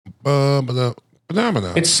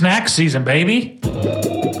Banana. It's snack season, baby.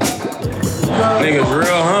 Niggas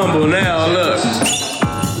real humble now, look.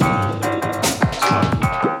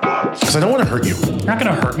 Because I don't want to hurt you. You're not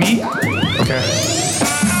gonna hurt me. Okay.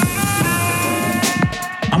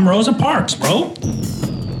 I'm Rosa Parks, bro.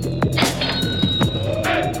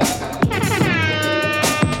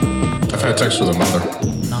 I've had sex with a mother.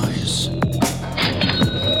 Nice.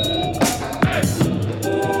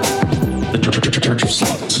 The Church of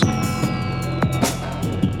Sluts.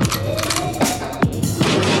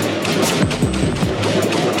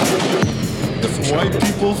 White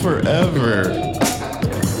people forever.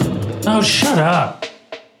 Oh, shut up.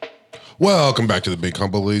 Welcome back to the Big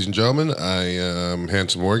Humble, ladies and gentlemen. I am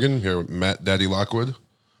Handsome Morgan here with Matt Daddy Lockwood.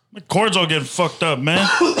 My cords all getting fucked up, man.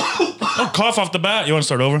 Don't cough off the bat. You want to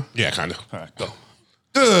start over? Yeah, kind of. All right, go.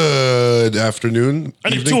 Good afternoon. I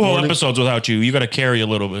did evening, 2 whole morning. episodes without you. You got to carry a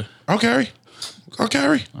little bit. I'll carry. All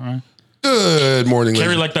right. Good morning, Carry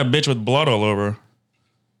ladies. like that bitch with blood all over.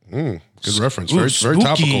 Good reference. Ooh, Very spooky.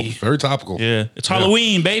 topical. Very topical. Yeah. It's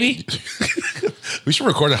Halloween, baby. We should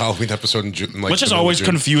record a Halloween episode in June. Let's just always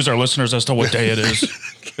confuse our listeners as to what day it is.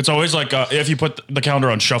 It's always like if you put the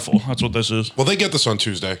calendar on shuffle. That's what this is. Well, they get this on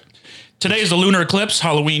Tuesday. Today is the lunar eclipse,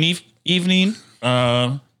 Halloween evening,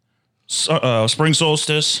 spring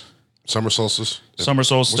solstice, Summer solstice. summer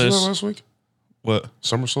solstice. Wasn't that last week? What?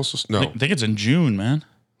 Summer solstice? No. I think it's in June, man.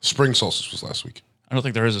 Spring solstice was last week. I don't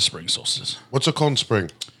think there is a spring solstice. What's it called in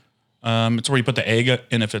spring? It's where you put the egg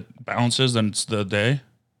in. If it bounces, then it's the day.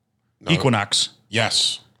 Equinox.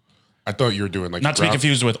 Yes. I thought you were doing like Not to be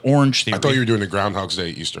confused with Orange Theory. I thought you were doing the Groundhog's Day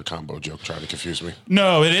Easter combo joke trying to confuse me.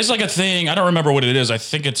 No, it is like a thing. I don't remember what it is. I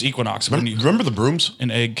think it's Equinox. When you, Remember the brooms? an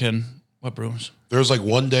egg can... What brooms? There was like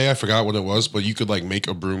one day, I forgot what it was, but you could like make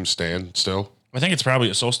a broom stand still. I think it's probably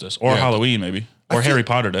a solstice. Or Yeah. Halloween, maybe. Or Harry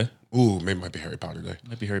Potter Day. Ooh, maybe it might be Harry Potter Day.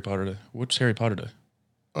 Might be Harry Potter Day. What's Harry Potter Day?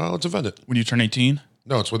 Let's invent it. When you turn 18?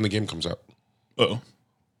 No, it's when the game comes out. Uh-oh. We'll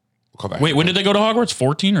call that. Wait, when did they go to Hogwarts?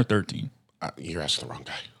 14 or 13? You're asking the wrong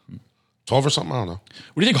guy. 12 or something? I don't know.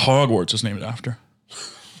 What do you think Hogwarts is named after?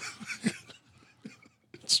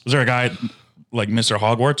 Is there a guy like Mr.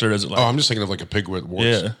 Hogwarts, or is it like I'm just thinking of like a pig with warts.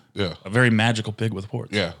 Yeah. Yeah. a very magical pig with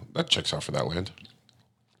warts? Yeah. That checks out for that land.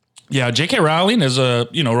 Yeah, J.K. Rowling is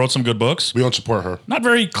wrote some good books. We don't support her. Not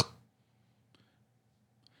very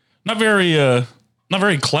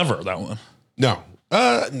clever, that one. No.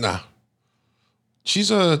 Nah.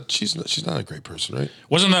 She's not a great person, right?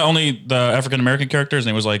 Wasn't that only the African American character? His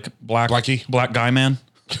name was like Blackie? Black Guy Man.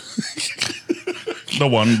 The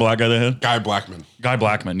one black guy they had. Guy Blackman. Guy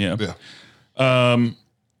Blackman, yeah. Yeah.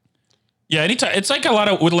 Yeah, anytime it's like a lot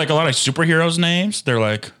of superheroes' names. They're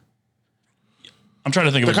like, I'm trying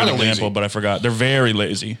to think of a They're good kinda example, lazy. but I forgot. They're very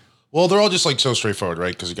lazy. Well, they're all just like so straightforward,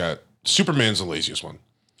 right? Because you got Superman's the laziest one.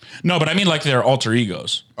 No, but I mean like their alter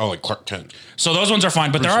egos. Oh, like Clark Kent. So those ones are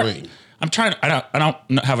fine, but Bruce there are. Wayne. I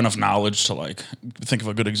don't have enough knowledge to like think of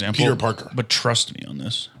a good example. Peter Parker. But trust me on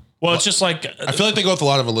this. Well, it's just like I feel like they go with a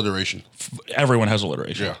lot of alliteration. everyone has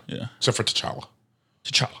alliteration. Yeah. Yeah. Except for T'Challa.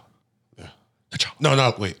 T'Challa. Yeah.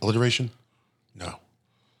 T'Challa. Wait. Alliteration? No.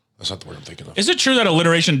 That's not the word I'm thinking of. Is it true that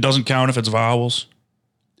alliteration doesn't count if it's vowels?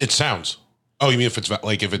 It sounds. Oh, you mean if it's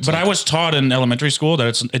like if it's But like, I was taught in elementary school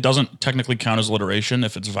that it doesn't technically count as alliteration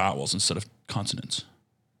if it's vowels instead of consonants.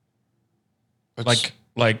 that's-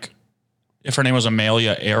 Like if her name was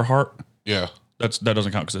Amelia Earhart, yeah, that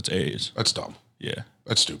doesn't count because it's A's. that's dumb. Yeah.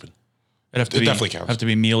 That's stupid. It definitely counts. Have to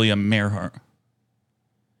be Amelia Earhart.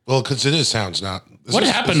 Well, because it is sounds not. What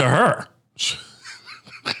happened to her?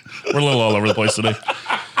 We're a little all over the place today.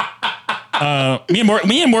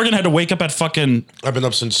 Me and Morgan had to wake up at fucking. I've been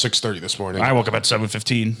up since 6:30 this morning. I woke up at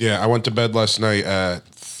 7:15. Yeah, I went to bed last night at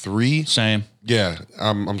 3. Same. Yeah,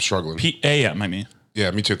 I'm struggling. A.M. I mean, Yeah,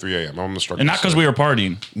 me too. 3 a.m. I'm struggling. and not because we were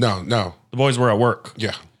partying. No. The boys were at work.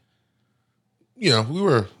 Yeah. You know, we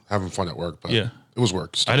were having fun at work, but Yeah. it was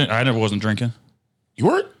work. Still. I never wasn't drinking. You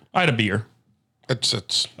weren't? I had a beer, That's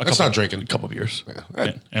not drinking. a couple beers,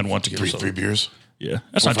 Yeah. and one tequila. Three beers. Yeah,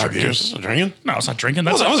 that's not 5 drinking. beers. That's not drinking. No, it's not drinking.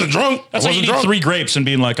 That's I wasn't drunk. That's I like wasn't eating drunk. 3 grapes and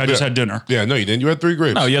being like, I just had dinner. Yeah, no, you didn't. You had 3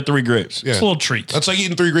 grapes. No, you had 3 grapes. Yeah. It's a little treat. That's like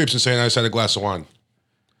eating 3 grapes and saying I just had a glass of wine.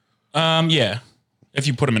 Yeah, if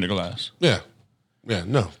you put them in a glass. Yeah. Yeah,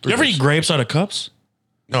 no. You ever eat grapes out of cups?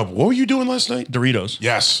 No, but what were you doing last night? Doritos.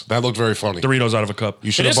 Yes, that looked very funny. Doritos out of a cup.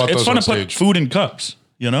 You should have bought It's those fun on to put stage. food in cups,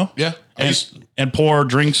 you know? Yeah. And pour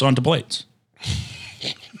drinks onto plates.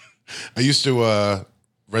 I used to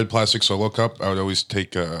red plastic solo cup. I would always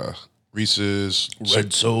take Reese's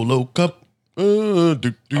Red Solo cup. I'll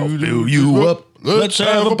fill you up. Let's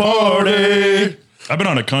have a party. I've been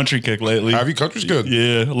on a country kick lately. Have you? Country's good.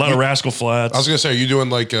 Yeah, a lot of Rascal Flats. I was gonna say, are you doing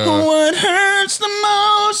like? What hurts the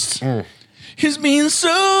most is being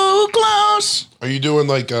so close. Are you doing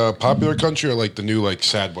like popular country or like the new like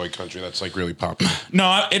sad boy country that's like really popular?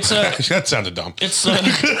 No, it's That sounded dumb.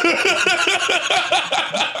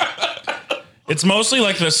 It's mostly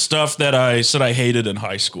like the stuff that I said I hated in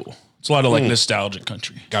high school. It's a lot of like nostalgic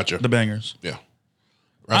country. Gotcha. The bangers. Yeah.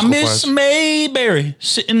 I Rascal miss Flatts. Mayberry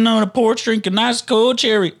sitting on a porch drinking nice cold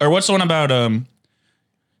cherry. Or what's the one about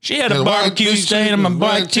she had a barbecue stain on my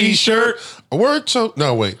black t-shirt. I worked so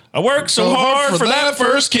no wait. I worked so hard for that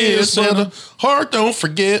first kiss. and a heart don't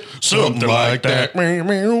forget Something like that.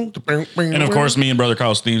 And of course, me and Brother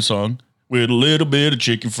Kyle's theme song with a little bit of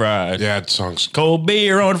chicken fried. Yeah, it songs. Cold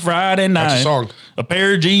beer on a Friday night. That's a song. A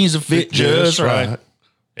pair of jeans that fit just right.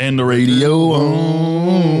 And the radio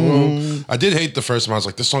on. I did hate the first time. I was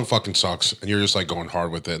like, this song fucking sucks. And you're just like going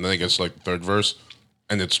hard with it. And then it gets like third verse.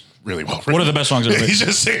 And it's really well written. One of the best songs ever. He's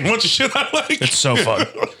just saying a bunch of shit I like. It's so fun.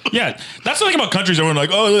 Yeah, that's the thing about countries. Everyone like,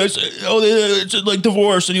 it's like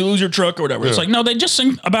divorce and you lose your truck or whatever. It's Yeah. like, no, they just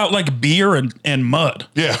sing about like beer and mud.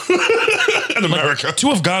 Yeah. In America.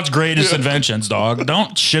 Two of God's greatest inventions, dog.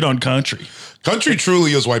 Don't shit on country. Country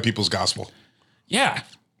truly is white people's gospel. Yeah.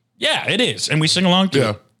 Yeah, it is. And we sing along to Yeah.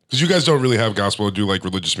 it. Because you guys don't really have gospel or do like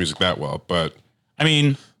religious music that well. But I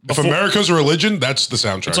mean, if America's a religion, that's the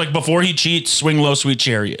soundtrack. it's like before he cheats, swing low, sweet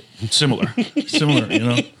chariot. Similar. Similar, you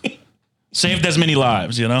know? Saved as many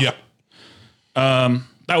lives, you know? yeah.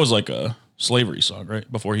 That was like a slavery song,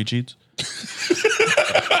 right? Before he cheats.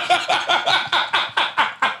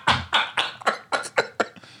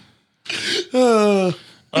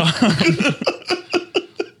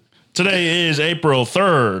 Today is April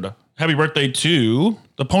 3rd. Happy birthday to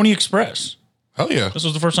the Pony Express. Hell yeah. This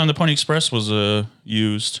was the first time the Pony Express was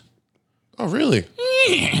used. Oh, really?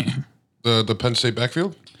 The Penn State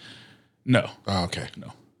backfield? No. Oh, okay.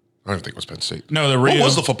 No. I don't think it was Penn State. No, the What real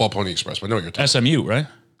was the football Pony Express? I know what you're talking SMU, right?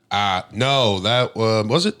 no, that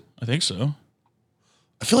was it? I think so.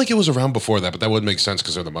 I feel like it was around before that, but that would make sense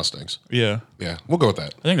because they're the Mustangs. Yeah. Yeah, we'll go with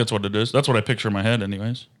that. I think that's what it is. That's what I picture in my head,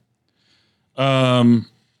 anyways.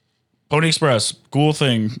 Pony Express, cool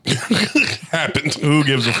thing. Happened. Who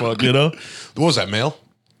gives a fuck, you know? What was that, mail?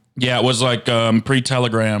 Yeah, it was like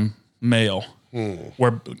pre-telegram mail,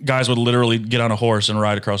 where guys would literally get on a horse and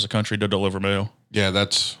ride across the country to deliver mail. Yeah,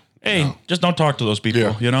 that's... Hey, just don't talk to those people,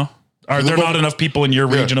 Yeah. you know? Are there live not over- enough people in your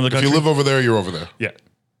region of the country? If you live over there, you're over there. yeah.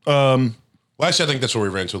 Well, actually, I think that's where we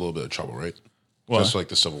ran into a little bit of trouble, right? What? Just like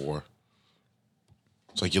the Civil War.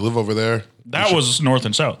 It's like you live over there. That was north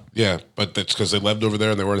and south. Yeah, but that's because they lived over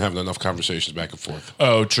there and they weren't having enough conversations back and forth.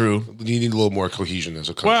 Oh, true. You need a little more cohesion as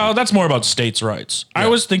a country. Well, that's more about states' rights. I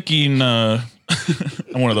was thinking, I'm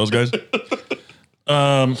one of those guys.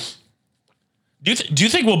 Do you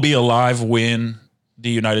think we'll be alive when the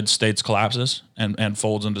United States collapses and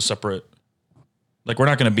folds into separate? Like, we're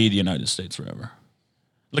not going to be the United States forever.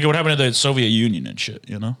 Look at what happened to the Soviet Union and shit,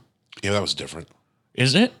 you know? Yeah, that was different.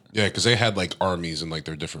 Is it? Yeah, because they had like armies in like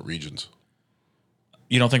their different regions.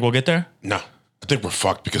 You don't think we'll get there? No, I think we're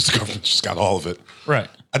fucked because the government just got all of it. Right.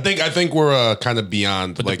 I think we're kind of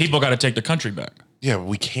beyond. But like, the people got to take the country back. yeah,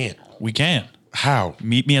 we can't. We can. How?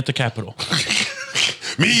 Meet me at the Capitol.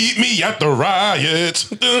 Meet me at the riots.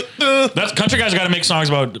 That's country guys got to make songs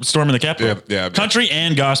about storming the Capitol. Yeah. Country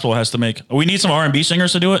and gospel has to make. We need some R&B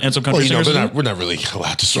singers to do it and some country Well, you know, singers. To do it. we're not really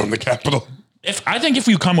allowed to storm the Capitol. I think if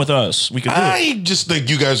you come with us, we could do it. I just think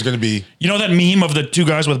you guys are going to be. You know that meme of the two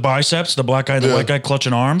guys with biceps, the black guy and the Yeah. white guy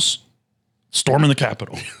clutching arms? Storming the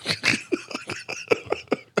Capitol.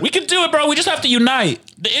 We can do it, bro. We just have to unite.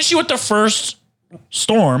 The issue with the first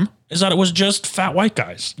storm is that it was just fat white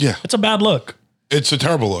guys. Yeah. It's a bad look. It's a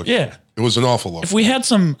terrible look. Yeah. It was an awful look. If we had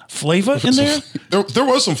some flavor in there. There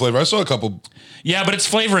was some flavor. I saw a couple. Yeah, but it's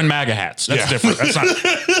flavor in MAGA hats. That's Yeah. different. That's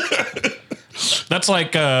not. That's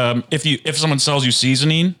like if someone sells you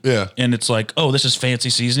seasoning, Yeah. and it's like, oh, this is fancy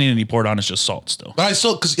seasoning, and you pour it on, it's just salt still. But I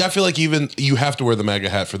still, because I feel like even you have to wear the MAGA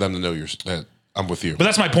hat for them to know that I'm with you. But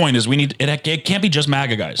that's my point: is we need it can't be just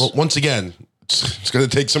MAGA guys. Well, once again, it's going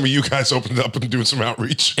to take some of you guys opening up and doing some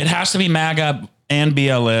outreach. It has to be MAGA and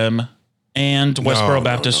BLM and Westboro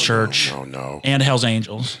Baptist Church No. and Hell's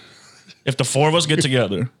Angels. If the four of us get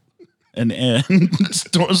together and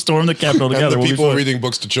storm the Capitol And together, the we'll be people fine. reading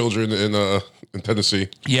books to children in Tennessee.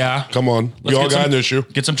 Yeah, Come on. We Let's all get got some- an issue.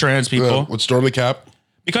 get some trans people Let's storm the cap.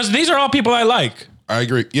 because these are all people I like I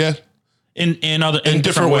agree. Yeah. in In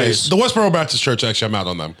different ways. The Westboro Baptist Church, actually, I'm out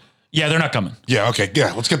on them. Yeah, they're not coming. Yeah, okay.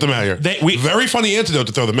 Yeah, let's get them out of here. We- Very funny antidote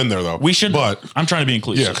to throw them in there, though. We should. But, I'm trying to be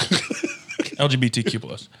inclusive. yeah. LGBTQ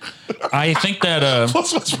plus. I think that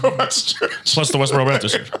Plus Westboro Baptist Church. plus the Westboro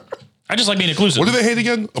Baptist Church. I just like being inclusive. What do they hate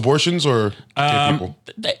again? Abortions or gay people?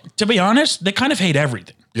 To be honest, they kind of hate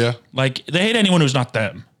everything. Yeah. Like they hate anyone who's not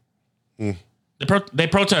them. They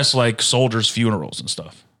protest like soldiers' funerals and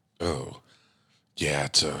stuff. Oh. Yeah,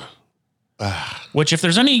 it's Which, if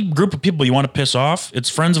there's any group of people you want to piss off, it's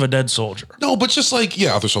friends of a dead soldier. no, but just like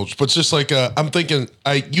other soldiers. But just like I'm thinking,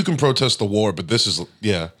 you can protest the war, but this is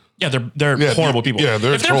Yeah, they're horrible people. yeah,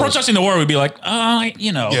 they're if they're trolls. protesting the war, we'd be like,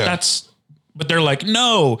 Yeah. that's. But they're like,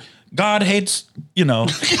 no, God hates,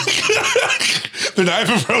 They're not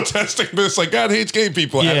even protesting, but it's like God hates gay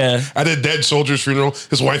people. Yeah. At a dead soldier's funeral,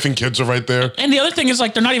 his wife and kids are right there. And the other thing is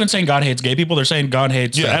like they're not even saying God hates gay people. They're saying God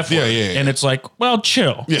hates the F word. Yeah. And it's like, well,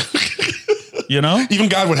 chill. Yeah. You know? Even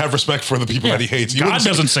God would have respect for the people Yeah. that he hates. He God wouldn't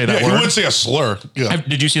doesn't say that He word. wouldn't say a slur. Yeah.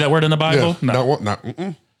 Did you see that word in the Bible? Yeah.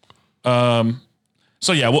 No. Mm-mm.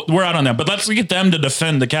 So yeah, we're out on that. But let's get them to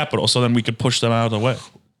defend the Capitol so then we could push them out of the way.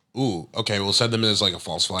 Ooh, okay. We'll send them as like a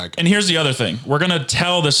false flag. And here's the other thing. We're going to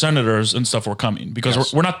tell the senators and stuff we're coming because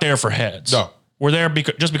Yes. we're not there for heads. No. We're there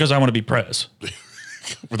just because I want to be prez.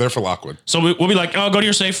 We're there for Lockwood. So we'll be like, oh, go to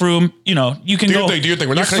your safe room. You know, you can Do your go. thing, do your thing.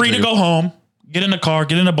 We're You're not gonna free to kill go you. home, get in the car,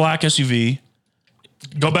 get in a black SUV,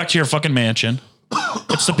 go back to your fucking mansion.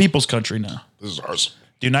 It's the people's country now. This is ours.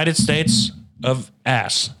 The United States of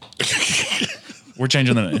ass. We're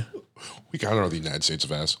changing the name. We got our the United States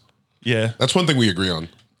of ass. Yeah. That's one thing we agree on.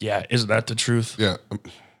 Yeah. Isn't that the truth? Yeah.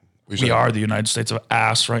 We are the United States of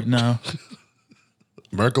ass right now.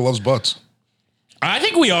 America loves butts. I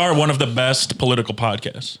think we are one of the best political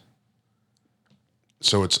podcasts.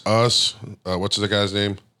 So it's us. What's the guy's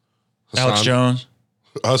name? Alex Jones,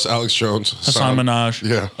 Us, Alex Jones. Hassan Minaj,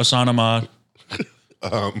 Yeah. Hassan Ahmad.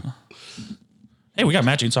 Hey, we got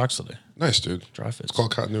matching socks today. Nice, dude. Dry fits. It's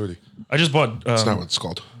called continuity. I just bought That's not what it's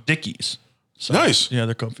called. Dickies. Socks. Nice. Yeah,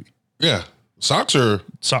 they're comfy. Yeah. Socks or...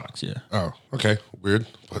 Socks, yeah. Oh, okay. Weird.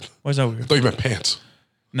 But Why is that I weird? thought you meant pants.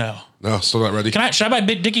 No. No, still not ready. Should I buy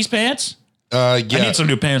Big Dickies pants? Yeah. I need some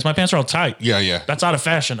new pants. My pants are all tight. Yeah. That's out of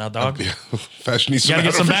fashion now, dog. Yeah. Fashionista. You gotta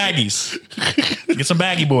get some matter. baggies. Get some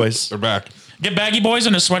baggy boys. They're back. Get baggy boys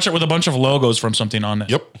and a sweatshirt with a bunch of logos from something on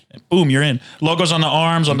it. Yep. Boom, you're in. Logos on the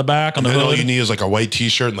arms, on the back, on the And then all hood. you need is like a white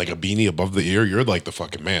t-shirt and like a beanie above the ear. You're like the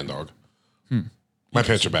fucking man, dog. My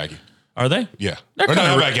pants are baggy. Are they? Yeah. They're Or not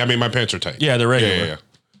kinda baggy. I mean, my pants are tight. Yeah, they're regular. Yeah.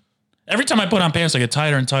 Every time I put on pants, I get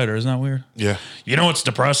tighter and tighter. Isn't that weird? Yeah. You know what's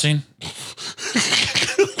depressing?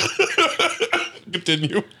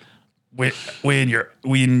 Continue. When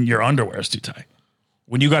your underwear is too tight.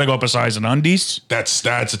 When you got to go up a size in undies, That's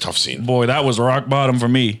a tough scene. boy, that was rock bottom for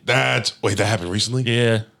me. Wait, that happened recently?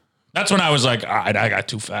 Yeah. That's when I was like, I got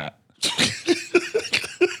too fat.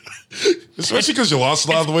 Especially because you lost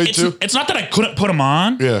a lot of the weight too. It's not that I couldn't put them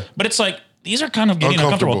on. Yeah. But it's like, these are kind of getting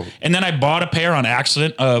uncomfortable. Uncomfortable. And then I bought a pair on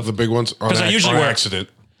accident of, The big ones on, I usually on wear- accident.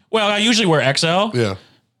 well, I usually wear XL Yeah.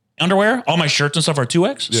 underwear. All my shirts and stuff are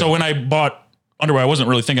 2X. So when I bought underwear, I wasn't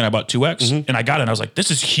really thinking I bought 2X. And I got it and I was like, this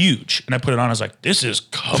is huge. And I put it on. I was like, this is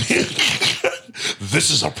comfy. This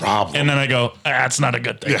is a problem. And then I go, that's not a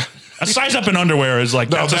good thing. Yeah. A size up in underwear is like,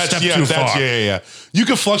 that's a step too far. Yeah. You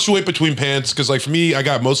can fluctuate between pants because, like, for me, I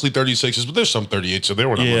got mostly 36s, but there's some 38s, so they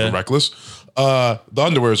were not living reckless. The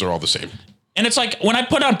underwears are all the same. And it's like when I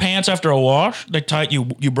put on pants after a wash, they tight you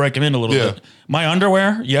break them in a little Yeah. bit. My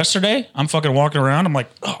underwear yesterday, I'm fucking walking around. I'm like,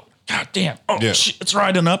 oh god damn, oh Yeah. shit, it's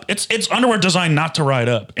riding up. It's underwear designed not to ride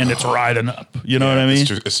up, and it's riding up. You know what I mean?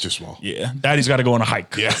 It's too small. Yeah, Daddy's got to go on a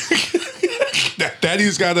hike. Yeah.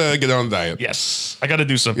 Daddy's got to get on a diet. Yes, I got to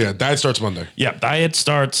do something. Yeah, diet starts Monday. Yeah, diet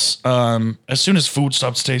starts as soon as food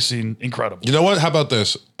stops tasting incredible. You know what? How about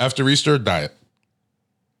this? After Easter, diet.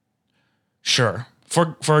 Sure,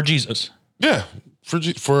 for Jesus, Yeah. For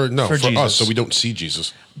Jesus. us, so we don't see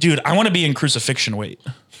Jesus. dude. I want to be in crucifixion weight.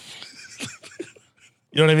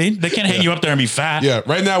 You know what I mean? They can't hang you up there and be fat. Yeah.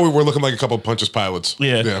 Right now, we're looking like a couple of Pontius Pilates.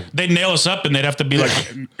 Yeah. They'd nail us up and they'd have to be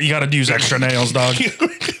like, you got to use extra nails, dog.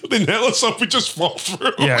 They nail us up, we just fall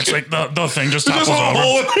through. Yeah, it's like the thing just There's topples just a over.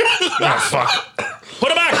 hole in there. Oh, fuck.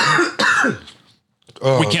 Put it back.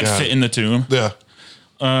 Oh, We can't God. fit in the tomb. Yeah.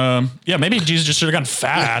 Yeah, maybe Jesus just should have gotten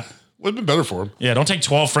fat. Would have been better for him. Yeah, don't take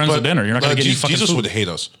 12 friends to dinner. You're not going to get any fucking Jesus food. would hate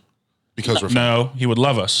us because we're No, he would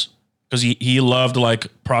love us. Because he loved like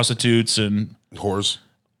prostitutes and whores,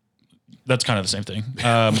 that's kind of the same thing.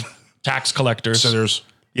 Tax collectors. sinners.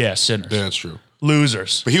 Yeah, sinners. Yeah, that's true.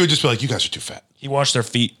 Losers. But he would just be like, you guys are too fat. He washed their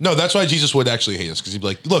feet. No, that's why Jesus would actually hate us because he'd be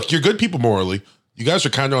like, look, you're good people morally. You guys are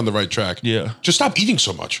kind of on the right track. Yeah. Just stop eating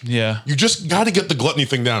so much. Yeah. You just got to get the gluttony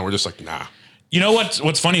thing down. We're just like, nah. You know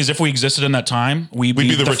what's funny is if we existed in that time, we'd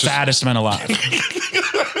be the richest- fattest men alive.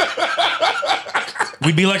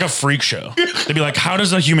 We'd be like a freak show. They'd be like, how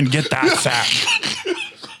does a human get that fat?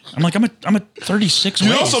 I'm like, I'm a 36.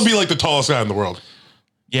 You'd also be like the tallest guy in the world.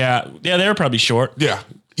 Yeah, they were probably short. Yeah.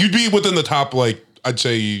 You'd be within the top, like, I'd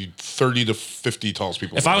say 30 to 50 tallest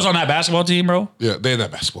people. If I was on that basketball team, bro. Yeah, they had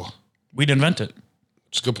that basketball. We'd invent it.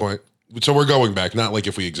 It's a good point. So we're going back, not like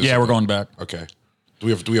if we exist. Yeah, we're going back. Okay. Do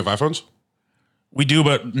we have iPhones? We do,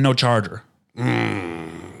 but no charger.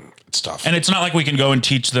 It's tough. And it's not like we can go and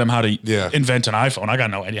teach them how to invent an iPhone. I got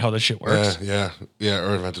no idea how this shit works. Yeah.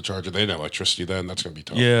 Or invent a charger. They had electricity then. That's gonna be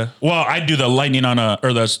tough. Yeah. Well, I'd do the lightning on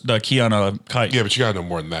the key on a kite. Yeah, but you gotta know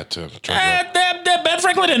more than that to charge it. Ben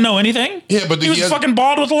Franklin didn't know anything. Yeah, but he was fucking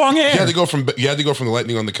bald with long hair. You had to go from the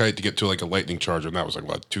lightning on the kite to get to like a lightning charger, and that was like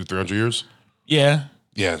what, 200-300 years? Yeah.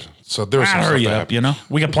 Yeah. So there was some hurry stuff that up, happened. you know?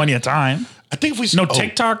 We got plenty of time. I think if we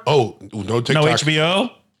TikTok. no TikTok. No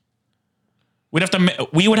HBO. We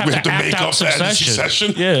would have to act make out up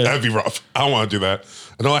Succession. Yeah, That'd be rough. I don't want to do that.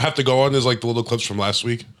 I know I have to go on. There's like the little clips from last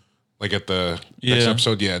week, like at the next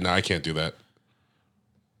episode. Yeah, no, I can't do that.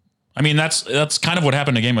 I mean, that's kind of what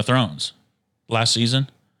happened to Game of Thrones last season.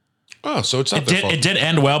 Oh, so it's not their fault. It did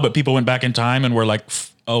end well, but people went back in time and were like,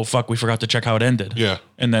 "Oh fuck, we forgot to check how it ended." Yeah,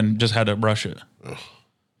 and then just had to brush it. Ugh.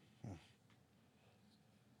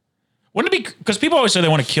 Wouldn't it be because people always say they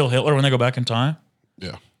want to kill Hitler when they go back in time?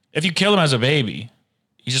 Yeah. If you kill him as a baby,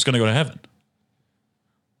 he's just going to go to heaven.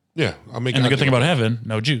 Yeah, I'll make. And the good thing about heaven,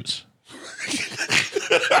 no Jews.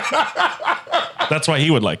 That's why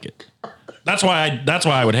he would like it. That's why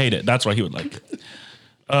I would hate it. That's why he would like it.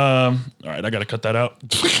 All right, I got to cut that out.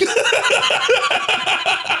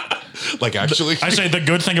 Like actually, I say the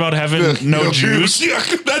good thing about heaven, no Jews. Yeah,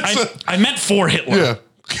 I meant for Hitler. Yeah.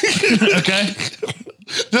 Okay.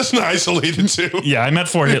 That's not isolated too. Yeah, I meant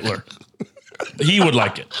for Hitler. He would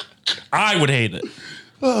like it. I would hate it.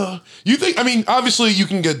 You think? I mean, obviously, you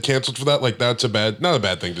can get canceled for that. Like, that's not a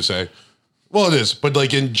bad thing to say. Well, it is, but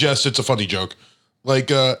like in jest, it's a funny joke. Like,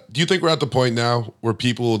 do you think we're at the point now where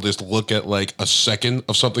people will just look at like a second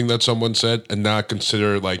of something that someone said and not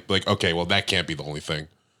consider like okay, well, that can't be the only thing.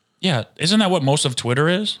 Yeah, isn't that what most of Twitter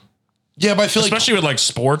is? Yeah, but I feel especially with like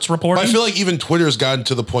sports reporting. I feel like even Twitter's gotten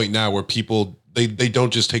to the point now where people they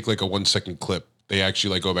don't just take like a 1 second clip. They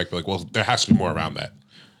actually like go back and be like, well, there has to be more around that.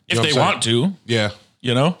 You if they want to. Yeah.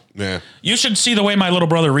 You know? Yeah. You should see the way my little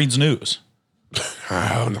brother reads news.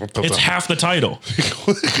 I don't know. It's half the title.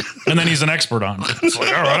 And then he's an expert on it. It's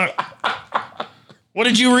like, all right. What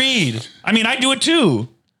did you read? I mean, I do it too.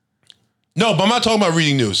 No, but I'm not talking about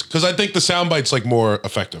reading news because I think the soundbite's like more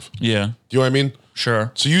effective. Yeah. Do you know what I mean?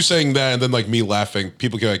 Sure. So you saying that and then like me laughing,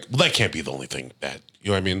 people get like, well, that can't be the only thing that, you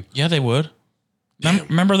know what I mean? Yeah, they would.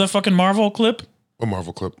 Remember the fucking Marvel clip? A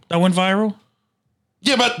Marvel clip. That went viral?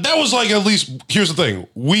 Yeah, but that was like at least, here's the thing.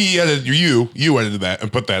 We edited, you edited that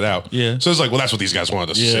and put that out. Yeah. So it's like, well, that's what these guys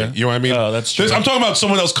wanted us to say. You know what I mean? Oh, that's true. I'm talking about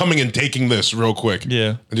someone else coming and taking this real quick.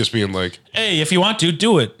 Yeah. And just being like, hey, if you want to,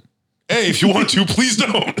 do it. Hey, if you want to, please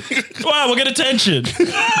don't. Wow, we'll get attention. Is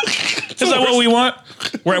that what we want?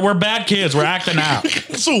 We're bad kids. We're acting out.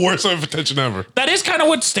 It's the worst of attention ever. That is kind of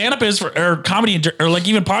what stand-up is or comedy or like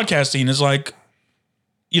even podcasting is like,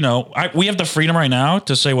 you know, we have the freedom right now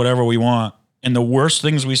to say whatever we want. And the worse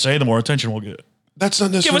things we say, the more attention we'll get. That's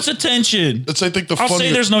not necessarily. Give us attention. That's, I think, I'll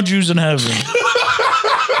say there's no Jews in heaven.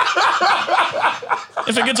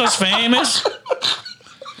 If it gets us famous.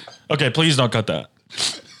 Okay, please don't cut that.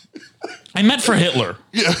 I meant for Hitler.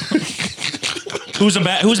 Yeah. Who's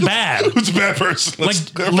bad? Who's a bad person? Like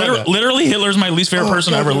literally, Hitler's my least favorite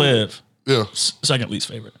person to ever live. Yeah. Second least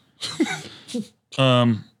favorite.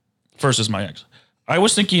 First is my ex. I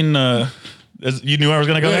was thinking. You knew I was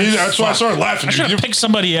going to go there? That's why I started laughing. I should have picked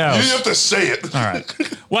somebody else. You didn't have to say it. All right.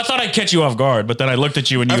 Well, I thought I'd catch you off guard, but then I looked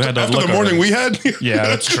at you and you had to look. After the morning we had? Yeah,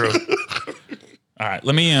 that's true. All right.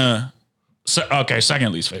 Let me, okay,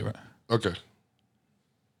 second least favorite. Okay.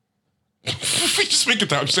 We just make it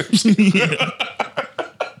down, James.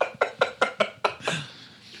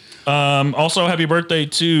 Also, happy birthday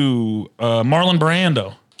to Marlon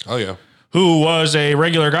Brando. Oh, yeah. Who was a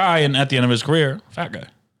regular guy and at the end of his career, fat guy.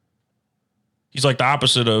 He's like the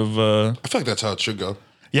opposite of. I feel like that's how it should go.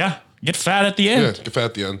 Yeah, get fat at the end. Yeah, get fat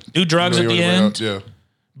at the end. Do drugs at the end. Yeah.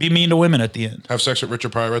 Be mean to women at the end. Have sex with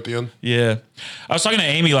Richard Pryor at the end. Yeah, I was talking to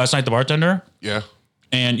Amy last night, the bartender. Yeah.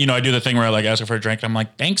 And you know, I do the thing where I like ask her for a drink. I'm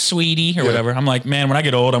like, "Thanks, sweetie," or whatever. I'm like, man, when I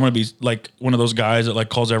get old, I'm gonna be like one of those guys that like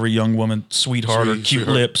calls every young woman sweetheart or cute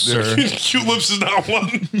lips. Yeah. Or cute lips is not one.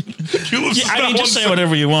 Cute lips is I not mean, just one say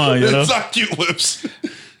whatever you want. You know? It's not cute lips.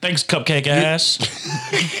 Thanks, cupcake ass.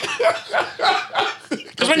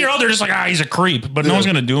 Because when you're old, they're just like, he's a creep, but no one's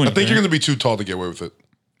gonna do anything. I think you're gonna be too tall to get away with it.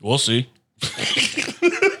 We'll see.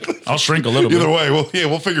 I'll shrink a little Either bit. way,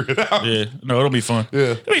 we'll figure it out. Yeah, no, it'll be fun.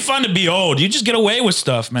 Yeah. It'll be fun to be old. You just get away with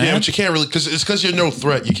stuff, man. Yeah, but you can't really because you're no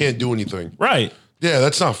threat. You can't do anything. Right. Yeah,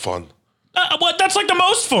 that's not fun. What? That's like the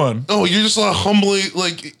most fun. Oh, you're just humbly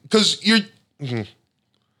because you're.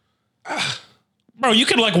 Bro, you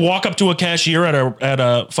could like walk up to a cashier at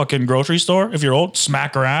a fucking grocery store if you're old,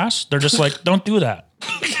 smack her ass. They're just like, don't do that.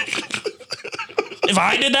 If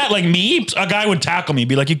I did that, like me, a guy would tackle me,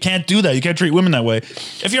 be like, you can't do that. You can't treat women that way.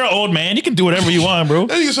 If you're an old man, you can do whatever you want, bro.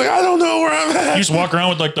 And he's like, I don't know where I'm at. You just walk around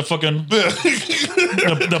with like the fucking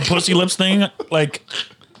the pussy lips thing, like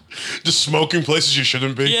Just smoking places you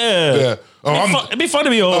shouldn't be. yeah. Yeah. Oh, It'd be fun to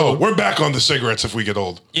be old. Oh, we're back on the cigarettes if we get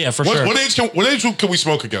old. Yeah, for what, sure. What age can we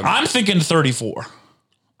smoke again? I'm thinking 34.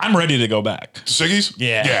 I'm ready to go back. Ciggies?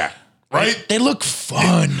 Yeah. Yeah. Right? They look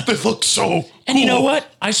fun. They look so And you know what?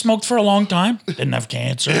 I smoked for a long time. Didn't have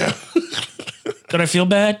cancer. Yeah. Did I feel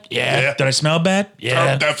bad? Yeah. Did I smell bad?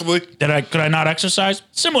 Yeah. Definitely. Could I not exercise?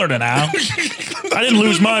 Similar to now. I didn't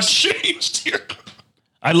lose much. Changed here.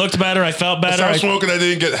 I looked better. I felt better. Stop smoking, I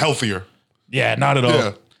didn't get healthier. Yeah, not at all.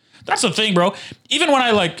 Yeah. That's the thing, bro. Even when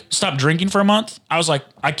I like stopped drinking for a month, I was like,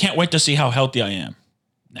 I can't wait to see how healthy I am.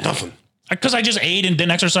 Nothing. Because I just ate and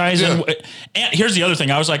didn't exercise. Yeah. And here's the other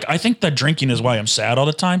thing. I was like, I think that drinking is why I'm sad all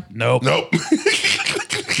the time. Nope. Nope.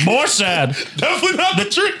 More sad. Definitely not the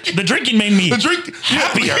drink. The drinking made me The drink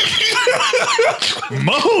happier.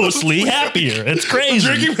 Mostly happier. It's crazy.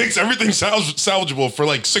 Drinking makes everything salvageable for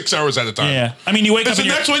like 6 hours at a time. Yeah. I mean, you wake Is up the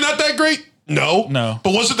and next one not that great? No. No.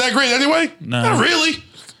 But was it that great anyway? No. Not really.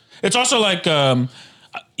 it's also like,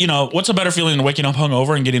 what's a better feeling than waking up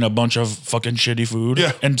hungover and getting a bunch of fucking shitty food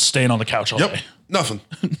Yeah. and staying on the couch all Yep. day? Nothing.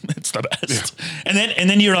 It's the best. And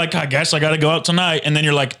then you're like, I guess I got to go out tonight. And then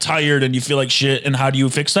you're like tired and you feel like shit. And how do you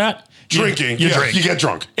fix that? Drinking. You Yeah, drink. you get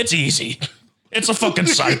drunk. It's easy. It's a fucking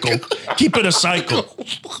cycle. Keep it a cycle.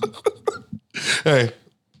 Hey,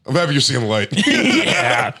 I'm happy you're seeing the light.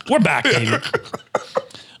 Yeah, we're back, baby.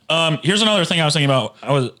 Here's another thing I was thinking about.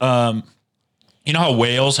 I was, you know how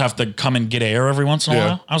whales have to come and get air every once in a Yeah.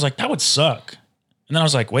 while? I was like, that would suck. And then I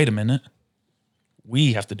was like, wait a minute.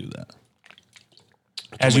 We have to do that.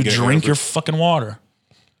 As you get drink air? your fucking water.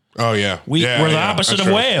 Oh, yeah. We're the opposite That's of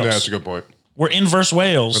true. whales. Yeah, that's a good point. We're inverse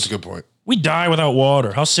whales. That's a good point. We die without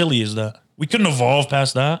water. How silly is that? We couldn't evolve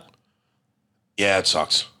past that. Yeah, it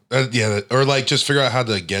sucks. Or like just figure out how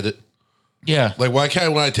to get it. Yeah. Like, why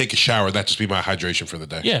can't when I take a shower, that just be my hydration for the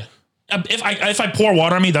day? Yeah. If I pour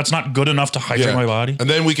water on me, that's not good enough to hydrate my body. And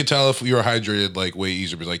then we could tell if you were hydrated like way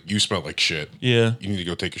easier. But like, you smell like shit. Yeah. You need to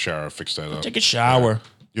go take a shower, fix that up. Take a shower.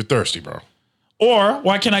 You're thirsty, bro. Or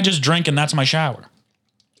why can't I just drink and that's my shower?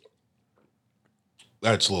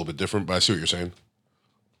 That's a little bit different, but I see what you're saying.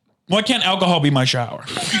 Why can't alcohol be my shower?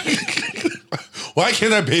 Why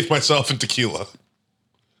can't I bathe myself in tequila?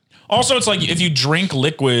 Also, it's like if you drink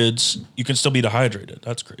liquids, you can still be dehydrated.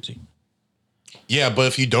 That's crazy. Yeah, but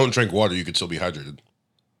if you don't drink water, you could still be hydrated.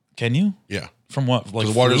 Can you? Yeah. From what? Like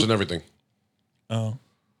Because water's fruit? in everything.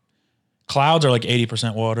 Clouds are like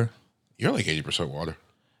 80% water. You're like 80% water.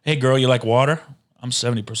 Hey, girl, you like water? I'm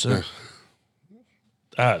 70%.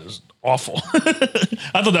 That is awful.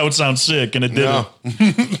 I thought that would sound sick, and it didn't. No.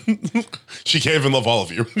 She can't even love all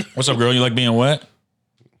of you. What's up, girl? You like being wet?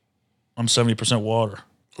 I'm 70% water.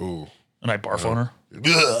 Ooh. And I barf on her.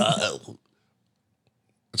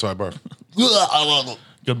 That's why I barf.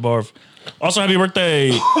 Good barf. Also, happy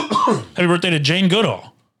birthday. Happy birthday to Jane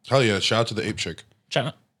Goodall. Hell yeah. Shout out to the ape chick.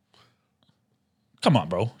 China. Come on,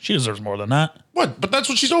 bro. She deserves more than that. What? But that's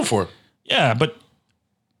what she's known for. Yeah, but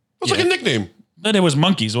That's like a nickname. then it was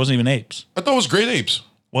monkeys. It wasn't even apes. I thought it was great apes.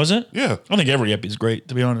 Was it? Yeah. I think every ape is great,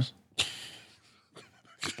 to be honest.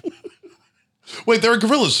 Wait, there are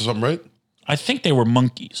gorillas or something, right? I think they were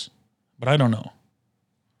monkeys, but I don't know.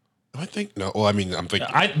 I think no. Well, I mean, I'm thinking.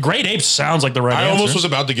 Great apes sounds like the right I answer. almost was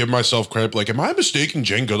about to give myself credit. Like, am I mistaking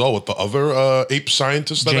Jane Goodall with the other ape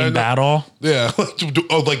scientist that I Jane know? Goodall. Yeah.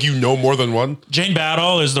 Like you know more than one? Jane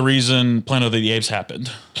Goodall is the reason Planet of the Apes happened.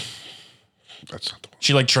 That's not the one.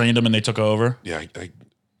 She like trained them and they took over. Yeah,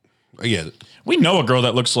 I get it. We know a girl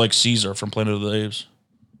that looks like Caesar from Planet of the Apes.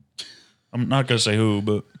 I'm not gonna say who,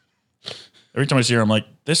 but every time I see her, I'm like,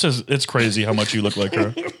 it's crazy how much you look like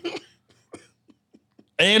her.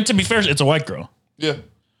 And to be fair, it's a white girl. Yeah. All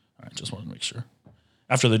right, just wanted to make sure.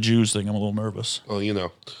 After the Jews thing, I'm a little nervous. Well, you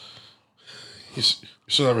know, you're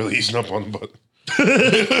still not really easing up on them, but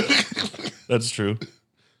That's true.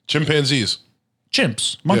 chimpanzees.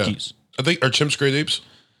 Chimps, Yeah. monkeys. I think are chimps great apes?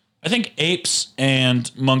 I think apes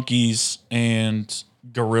and monkeys and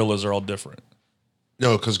gorillas are all different.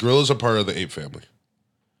 No, because gorillas are part of the ape family.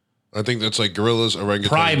 I think that's like gorillas, orangutans.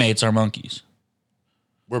 Primates are monkeys.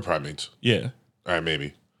 We're primates. Yeah. All right,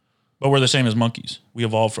 maybe. But we're the same as monkeys. We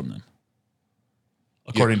evolved from them.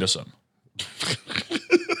 According to some.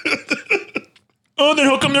 Oh, then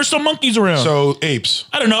how come there's still monkeys around? So apes.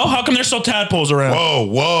 I don't know. How come there's still tadpoles around?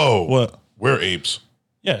 Whoa. What? We're apes.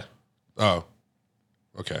 Yeah. Oh.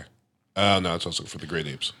 Okay. No, it's also for the great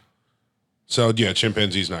apes. So yeah,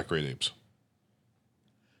 chimpanzees, not great apes.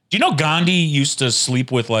 Do you know Gandhi used to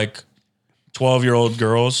sleep with like 12-year-old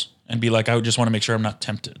girls and be like, I would just want to make sure I'm not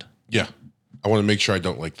tempted. Yeah. I want to make sure I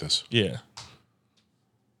don't like this. Yeah.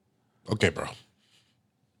 Okay, bro.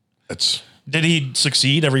 That's. Did he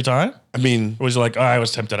succeed every time? I mean. Or was he like, oh, I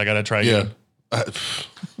was tempted. I got to try again. Yeah.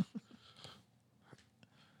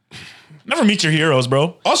 Never meet your heroes,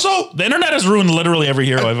 bro. Also, The internet has ruined literally every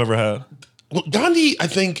hero I've ever had. well, Gandhi, I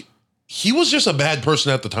think he was just a bad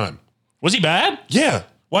person at the time. Was he bad? Yeah.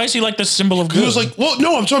 Why is he like the symbol of good? He was like, well,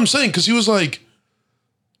 no, that's what I'm saying. Because he was like,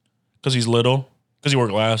 because he's little? Because he wore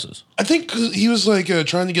glasses. I think 'cause he was like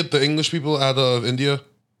trying to get the English people out of India.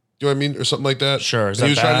 Do you know what I mean? Or something like that. Sure. Is And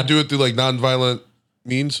he that was trying bad? to do it through like non-violent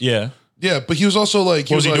means. Yeah. Yeah, but he was also like,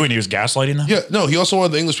 What was he like, doing? He was gaslighting them? Yeah, no, he also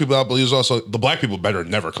wanted the English people out, but he was also the black people better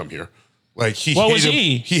never come here. Like he What was hated,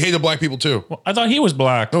 he? He hated black people too. Well, I thought he was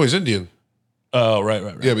black. No, he's Indian. Oh, right.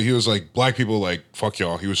 Yeah, but he was like black people like fuck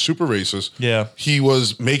y'all. He was super racist. Yeah. He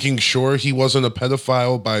was making sure he wasn't a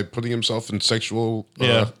pedophile by putting himself in sexual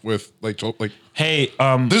Yeah. with like Hey,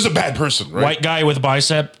 this is a bad person, right? white guy with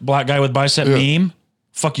bicep, black guy with bicep meme.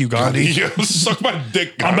 Fuck you, Gandhi. Yeah, suck my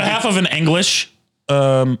dick. On Gandhi. behalf of an English,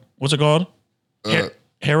 what's it called?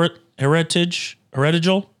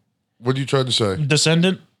 Heritigal What are you trying to say?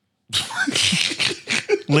 descendant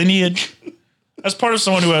lineage. As part of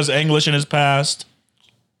someone who has English in his past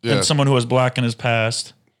Yeah, and someone who has black in his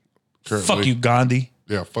past. currently. Fuck you, Gandhi.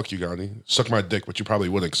 Yeah, fuck you, Gandhi. Suck my dick, but you probably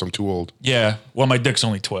wouldn't because I'm too old. Yeah. Well, my dick's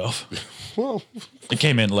only 12. Well, It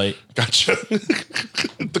came in late, gotcha.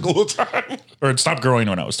 It took a little time. or it stopped growing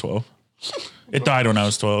when I was 12. It died when I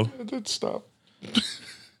was 12. It did stop.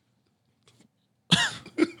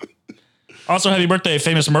 Also, happy birthday,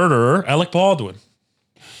 famous murderer Alec Baldwin.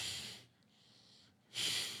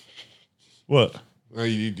 What?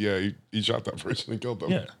 He shot that person and killed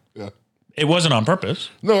them. Yeah. Yeah. It wasn't on purpose,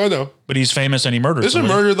 No, I know. but he's famous and he murdered Isn't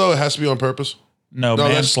somebody. murder though? It has to be on purpose. No,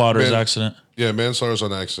 that's manslaughter is man- accident. Yeah, manslaughter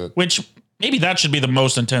on accident. Which maybe that should be the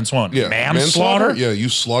most intense one. Yeah, Manslaughter? Yeah, you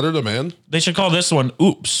slaughtered a man. They should call this one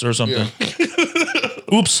oops or something.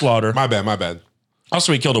 Oops slaughter. My bad.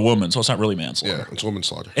 Also, he killed a woman, so it's not really manslaughter. Yeah, it's woman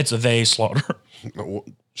slaughter. It's a they slaughter. No,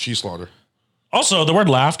 she slaughter. Also, the word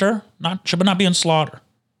laughter should not be in slaughter.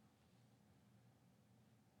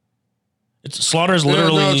 It's slaughter is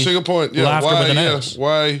literally Yeah, no, it's a good point. Yeah, laughter why? with an Yeah, X.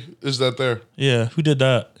 why is that there? Yeah, who did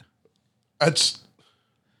that? That's.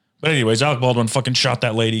 But anyways, Alec Baldwin fucking shot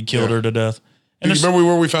that lady, killed Yeah. her to death. Do And you they're,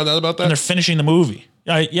 remember where we found out about and they're that? finishing the movie.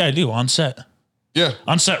 Yeah, I do, on set. Yeah.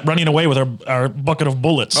 On set, running away with our bucket of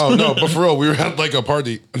bullets. Oh no, but for real, we were at like a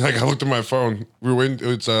party, and like I looked at my phone. We were waiting.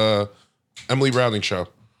 It's Emily Browning show.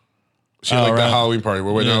 She had like right. that Halloween party.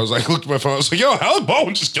 We're waiting. Yeah. I was like, looked at my phone. I was like, yo, Alec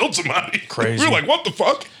Baldwin just killed somebody. Crazy. We were like, what the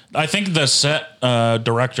fuck? I think the set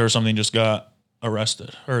director or something just got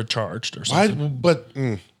arrested or charged or Why? something. But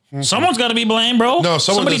Someone's got to be blamed, bro. no,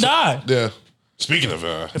 Somebody doesn't- died. Yeah. Speaking of,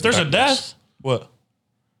 If there's a death, what?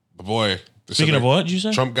 boy. they said Speaking of that what, did you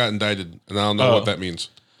say? Trump got indicted, and I don't know Oh. what that means.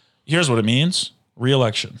 Here's what it means: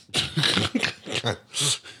 re-election.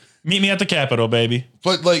 Meet me at the Capitol, baby.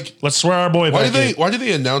 But like, Let's swear our boy why back did in. why did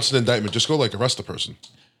they announce an indictment? Just go like arrest the person.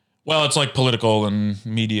 Well, it's like political and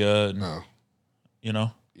media, and, Oh, you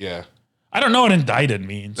know. yeah. I don't know what indicted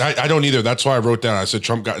means. I don't either. That's why I wrote down. I said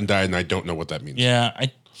Trump got indicted, and I don't know what that means. Yeah,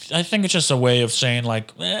 I think it's just a way of saying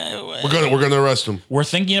like We're gonna arrest him. we're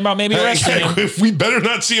thinking about maybe arresting him. If we better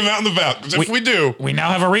not see him out in the vat, because if we do, We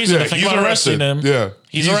now have a reason to think he's about arresting arrested. him. Yeah,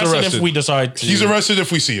 he's arrested if we decide to. He's arrested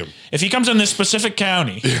if we see him. If he comes in this specific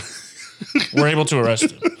county, we're able to arrest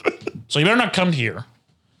him. So you better not come here.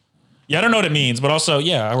 Yeah, I don't know what it means, but also,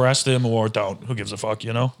 yeah, arrest him or don't. Who gives a fuck,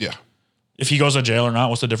 you know? Yeah. If he goes to jail or not,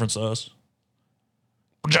 what's the difference to us?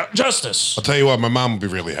 Justice. I'll tell you what, my mom would be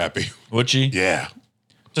really happy. Would she? Yeah.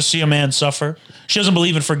 To see a man suffer. She doesn't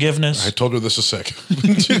believe in forgiveness. I told her this is sick.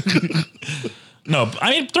 No,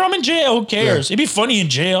 I mean, throw him in jail. Who cares? Yeah. It'd be funny in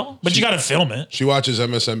jail, but you got to film it. She watches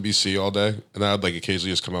MSNBC all day, and I'd like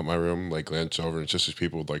occasionally just come out my room, like glance over, and it's just these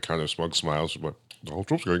people with like kind of smug smiles. But Donald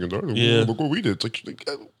Trump's getting indicted. Yeah. Look what we did. It's like,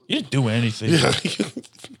 You didn't do anything. yeah.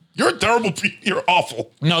 You're a terrible. You're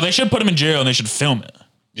awful. No, they should put him in jail and they should film it.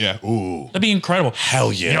 Yeah. Ooh. That'd be incredible.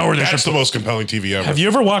 Hell yeah. You know where they That's should the most compelling TV ever. Have you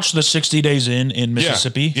ever watched the 60 Days in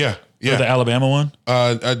Mississippi? Yeah. Or the Alabama one?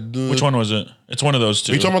 Which Which one was it? It's one of those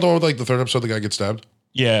two. Are you talking about the one with like the third episode the guy gets stabbed?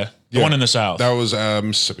 Yeah, the one in the South. That was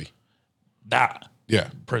Mississippi. That Yeah.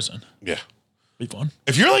 prison. Yeah. Be fun.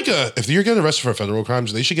 If you're getting arrested for federal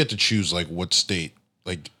crimes, they should get to choose like what state.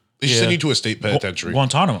 Like they should send you to a state penitentiary.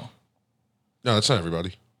 Guantanamo. No, that's not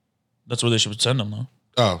everybody. That's where they should send them, though.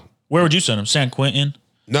 Oh. Where would you send them? San Quentin?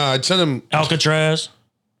 No, I'd send them. Alcatraz?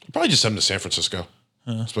 Probably just send them to San Francisco.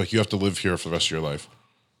 It's like you have to live here for the rest of your life.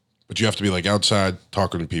 But you have to be like outside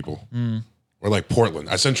talking to people. Or like Portland.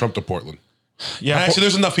 I send Trump to Portland. Yeah. Actually,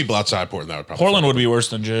 there's enough people outside Portland that would probably. Portland would be worse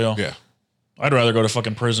than jail. Yeah. I'd rather go to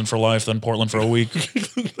fucking prison for life than Portland for a week.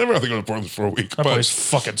 I'd rather go to Portland for a week. That place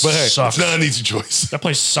fucking But hey, sucks. it's not an easy choice. That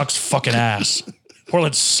place sucks fucking ass.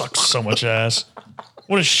 Portland sucks so much ass.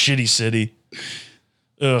 What a shitty city.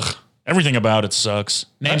 Ugh. Everything about it sucks.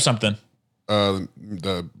 Name something.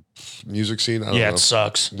 The music scene. I don't know. It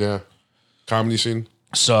sucks. Yeah. Comedy scene.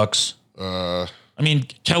 Sucks. I mean,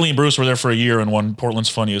 Kelly and Bruce were there for a year and won Portland's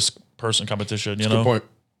funniest person competition. You know, Good point.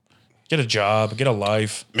 Get a job, get a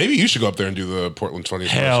life. Maybe you should go up there and do the Portland 20th.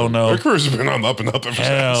 Hell no. Their careers have been on the up and up ever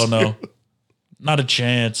Hell since. no. Not a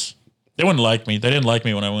chance. They wouldn't like me. They didn't like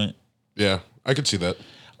me when I went. Yeah, I could see that.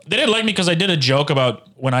 They didn't like me because I did a joke about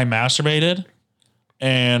when I masturbated,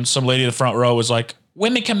 and some lady in the front row was like,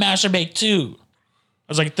 "Women can masturbate too." I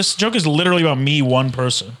was like, "This joke is literally about me, one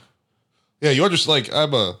person." Yeah, you're just like, I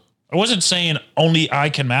wasn't saying only I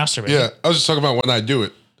can masturbate. Yeah, I was just talking about when I do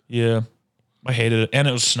it. Yeah. I hated it. And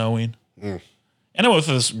it was snowing. And I went with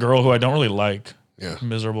this girl who I don't really like. Yeah.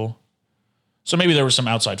 Miserable. So maybe there were some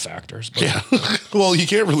outside factors. But. Yeah. Well, you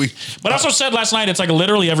can't really. But I also said last night, it's like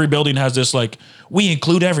literally every building has this like, we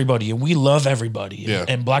include everybody and we love everybody. Yeah.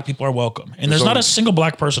 And black people are welcome. And there's not a single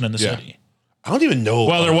black person in the Yeah. city. I don't even know.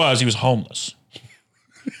 Well, there was. He was homeless.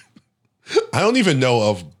 I don't even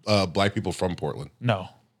know of black people from Portland. No.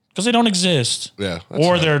 Because they don't exist. Yeah. that's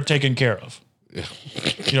Or sad. they're taken care of. Yeah.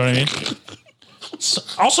 You know what I mean?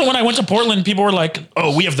 Also, when I went to Portland, people were like,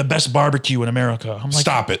 "Oh, we have the best barbecue in America." I'm like,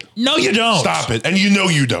 Stop it. "No, you don't. Stop it. And you know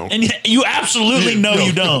you don't. And you absolutely know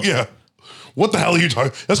you don't." Yeah. What the hell are you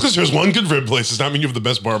talking? That's because there's one good rib place. Does not mean you have the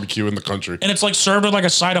best barbecue in the country. And it's like served with like a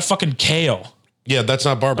side of fucking kale. Yeah, that's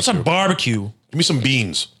not barbecue. That's not barbecue. Give me some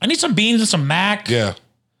beans. I need some beans and some mac. Yeah.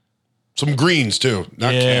 Some greens too,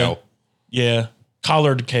 not kale. Yeah.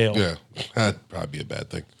 Collared kale. Yeah. That'd probably be a bad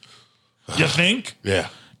thing. You think? Yeah.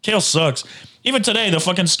 Kale sucks. Even today, the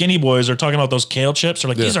fucking skinny boys are talking about those kale chips. They're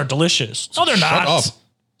like, these are delicious. No, they're Shut not. up.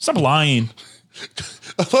 Stop lying.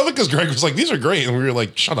 I love it because Greg was like, these are great. And we were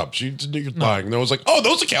like, shut up. You're lying. And I was like, oh,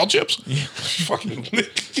 those are kale chips? Fucking.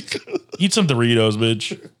 Eat some Doritos, bitch.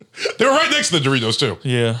 They were right next to the Doritos too.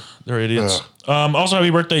 Yeah, they're idiots. Also,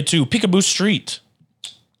 happy birthday to Peekaboo Street.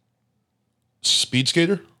 Speed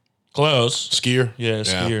skater? Close. Skier? Yeah,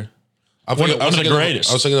 skier. One of the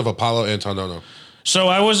greatest. I was thinking of Apollo Antonono. So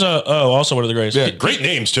I was also one of the greatest. Yeah, great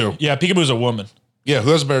names too. Yeah, Peekaboo's a woman. Yeah,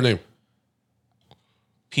 who has a better name?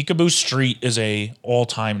 Peekaboo Street is a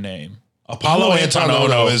all-time name. Apollo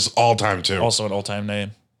Antonono is all time too. Also an all-time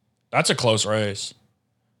name. That's a close race.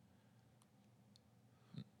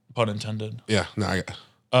 Pun intended. Yeah, no,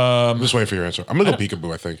 I'm just waiting for your answer. I'm gonna go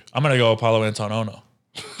Peekaboo, I think. I'm gonna go Apollo Antonono.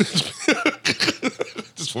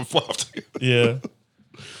 Just flip flopped. Yeah.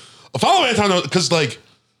 Apollo Antonono, because like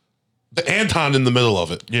the Anton in the middle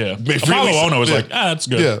of it. Yeah. Made Apollo really- Ono is yeah. like, that's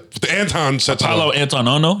good. Yeah, but the Anton sets Apollo it up.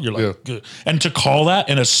 Antonono, you're like, Yeah. good. And to call that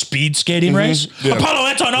in a speed skating race, Yeah.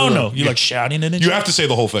 Apollo Antonono, Yeah. you're like shouting it. You have to say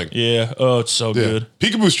the whole thing. Yeah. Oh, it's so Yeah. good.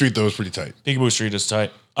 Peekaboo Street though is pretty tight. Peekaboo Street is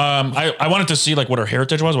tight. I wanted to see like what her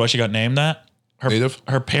heritage was, why she got named that. Native?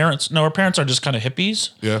 Her parents are just kind of hippies.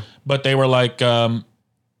 Yeah. But they were like,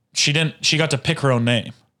 she got to pick her own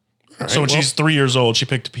name. All So when right, well, she's 3 years old, she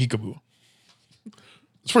picked Peekaboo.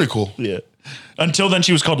 it's pretty cool. Yeah. Until then,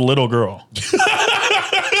 she was called Little Girl.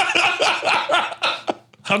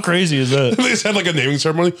 How crazy is that? They just had like a naming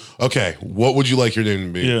ceremony. Okay, what would you like your name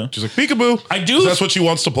to be? Yeah. She's like Peekaboo. I do- 'Cause that's what she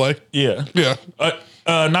wants to play. Yeah. Yeah.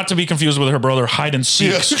 Not to be confused with her brother Hide and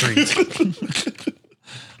Seek Yeah. Street.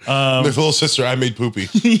 The little sister, I made poopy.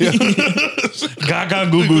 Gaga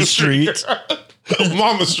Goo Goo Street.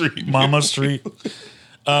 Mama Street. Mama Street.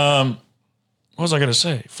 What was I gonna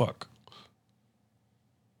say? Fuck.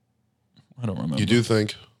 I don't remember. You do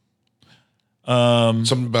think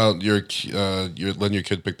something about your letting your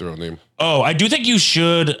kid pick their own name. Oh, I do think you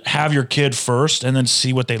should have your kid first and then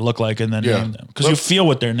see what they look like and then Yeah. name them. Because you feel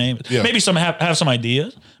what their name is. Yeah. Maybe some have some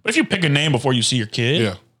ideas. But if you pick a name before you see your kid,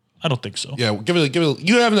 Yeah. I don't think so. Yeah, give it.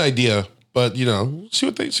 You have an idea, but you know, see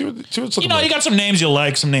what it's looking You know, like. you got some names you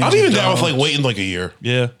like, some names I'm you even down with don't. like waiting like a year.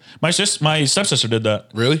 Yeah. My stepsister did that.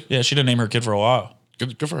 Really? Yeah, she didn't name her kid for a while.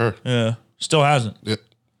 Good for her. Yeah. Still hasn't. Yeah.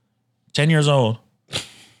 10 years old.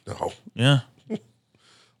 No. Yeah.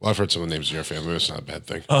 Well, I've heard some of the names in your family. It's not a bad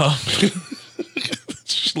thing.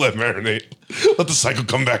 Just let it marinate. Let the cycle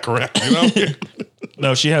come back around, you know?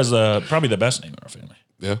 No, she has probably the best name in our family.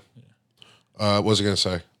 Yeah. What was I going to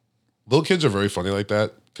say? Little kids are very funny like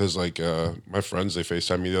that because, like, my friends, they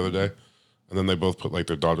FaceTime me the other day, and then they both put, like,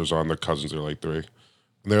 their daughters on. Their cousins are, like, 3. And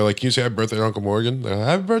they're like, can you say happy birthday to Uncle Morgan? They're like,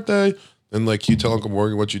 happy birthday. And, like, can you tell Uncle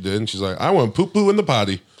Morgan what you did? And she's like, I went poo-poo in the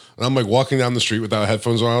potty. And I'm, like, walking down the street without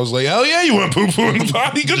headphones on. I was like, hell yeah, you went poo-poo in the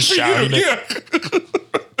potty. Good for you.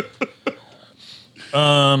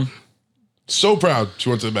 Yeah. So proud she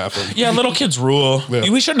went to the bathroom. Yeah, little kids rule. Yeah.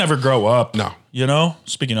 We should never grow up. No. You know?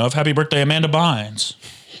 Speaking of, happy birthday, Amanda Bynes.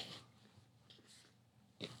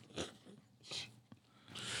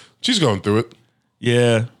 She's going through it.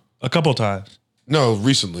 Yeah, a couple times. No,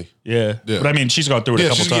 recently. Yeah. Yeah. But I mean, she's gone through it a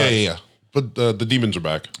couple times. Yeah. But the demons are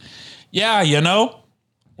back. Yeah, you know,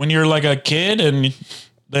 when you're like a kid and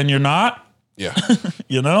then you're not, Yeah.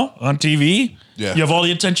 you know, on TV. Yeah. You have all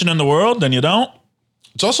the attention in the world, then you don't.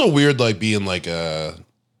 It's also weird, like, being like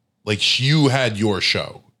you had your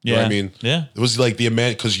show. You know what I mean? Yeah. It was like the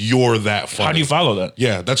amount, because you're that funny. How do you follow that?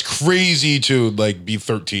 Yeah, that's crazy to, like, be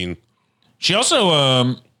 13. She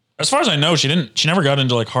also, as far as I know, she never got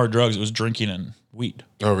into like hard drugs. It was drinking and weed.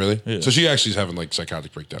 Oh, really? Yeah. So she actually is having, like,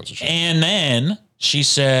 psychotic breakdowns and shit. And then she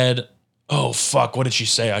said, oh, fuck, what did she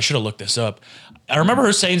say? I should have looked this up. I remember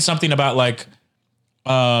her saying something about like,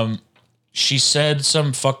 she said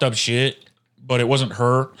some fucked up shit, but it wasn't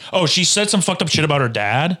her. Oh, she said some fucked up shit about her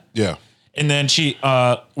dad. Yeah. And then she,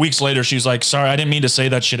 weeks later, she was like, sorry, I didn't mean to say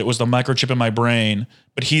that shit. It was the microchip in my brain,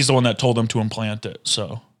 but he's the one that told them to implant it.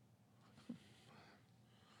 So.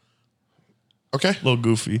 Okay. A little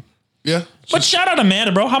goofy. Yeah. But shout out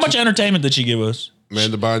Amanda, bro. How much entertainment did she give us?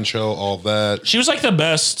 Amanda Bynes show, all that. She was like the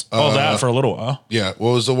best, all that for a little while. Yeah.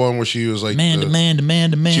 What was the one where she was like... Amanda.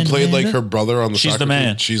 She played like her brother on the She's soccer the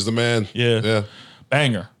man. team. She's the man. Yeah. Yeah.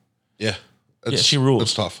 Banger. Yeah. Yeah, she rules.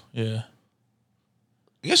 It's tough. Yeah.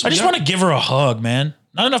 I guess I just want to give her a hug, man.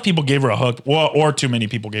 Not enough people gave her a hug. Well, or too many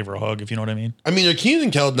people gave her a hug, if you know what I mean. I mean, are Keenan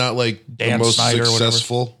and Kel not like Dan the most Snyder or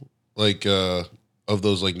successful, like, of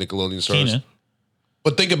those like Nickelodeon stars? Keenan.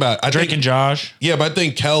 But think about it. Drake and Josh. Yeah, but I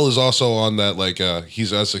think Kel is also on that, like,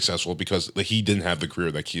 he's as successful because he didn't have the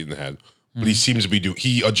career that Keenan had. But he seems to be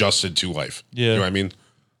he adjusted to life. Yeah. You know what I mean?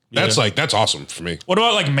 That's Yeah. like, that's awesome for me. What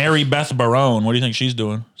about like Mary Beth Barone? What do you think she's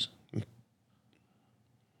doing?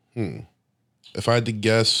 If I had to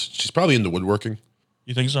guess, she's probably into woodworking.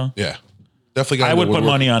 You think so? Yeah. Definitely got I into would put woodworking.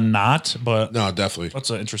 money on not, but No, definitely. that's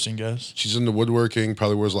an interesting guess. She's into woodworking,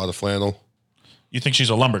 probably wears a lot of flannel. You think she's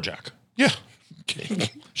a lumberjack? Yeah. Okay.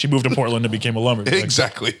 She moved to Portland and became a lumberjack.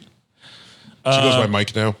 Exactly. She goes by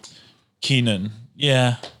Mike now. Keenan.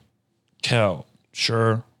 Yeah. Kel.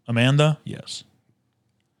 Sure. Amanda? Yes.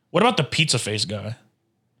 What about the pizza face guy?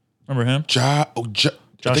 Remember him? Josh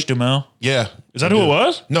Josh Duhamel? Yeah. Is that who it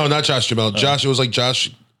was? No, not Josh Jamel. Josh, it was like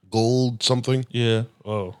Josh Gold something. Yeah.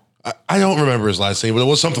 Oh, I don't remember his last name, but it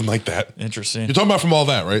was something like that. interesting. You're talking about From All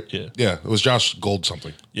That, right? Yeah. Yeah, it was Josh Gold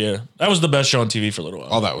something. Yeah. That was the best show on TV for a little while.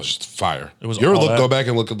 All that was just fire. It was You ever All That? go back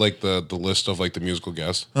and look at like the list of like the musical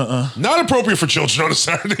guests? Not appropriate for children on a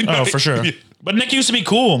Saturday night. Oh, for sure. But Nick used to be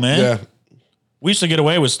cool, man. Yeah. We used to get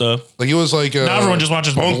away with stuff. Like it was like Now everyone just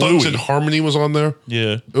watches Bone Thugs and Bluey. Harmony was on there.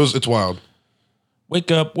 Yeah. It's wild. Wake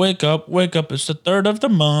up, wake up, wake up. It's the 3rd of the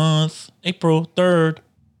month. April 3rd.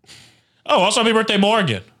 Oh, also happy birthday,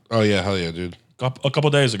 Morgan. Oh yeah, hell yeah, dude. A couple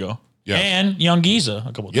days ago. Yeah. And Young Giza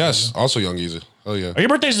a couple days Yes, ago. also Young Easy. Hell yeah. Are your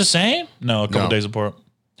birthdays the same? No, a couple No. days apart.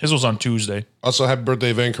 His was on Tuesday. Also, happy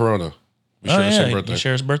birthday, Van Corona. We share the same birthday. He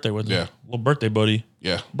shares birthday with him. Yeah. Little birthday buddy.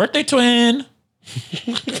 Yeah. Birthday twin.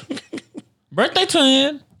 Birthday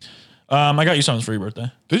twin. I got you something for your birthday.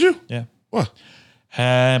 Did you? Yeah. What?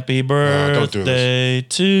 Happy don't do birthday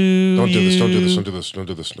to you. Don't do this. Don't do this. Don't do this. Don't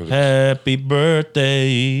do this. Don't do this. Happy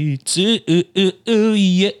birthday to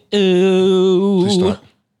you. Please stop.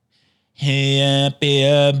 Happy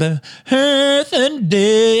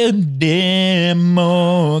birthday,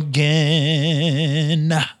 Morgan.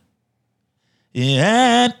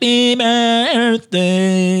 Happy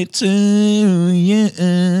birthday to you.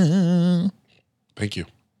 Thank you.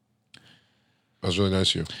 That was really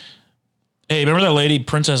nice of you. Hey, remember that lady,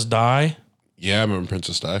 Princess Di? Yeah, I remember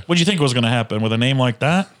Princess Di. What'd you think was going to happen with a name like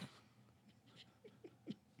that?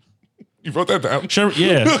 You wrote that down? Sure,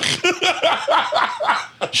 yeah.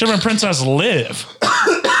 Should have been Princess Liv.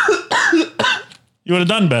 You would have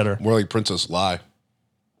done better. More like Princess Lie.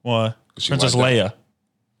 What? She Princess lied Leia,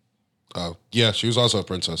 Oh, yeah, she was also a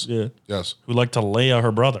princess. Yeah. Yes. who liked to Leia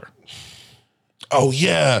her brother. Oh,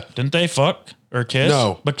 yeah. Didn't they fuck or kiss?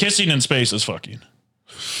 No. But kissing in space is fucking.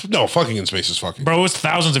 No, fucking in space is fucking. Bro, it was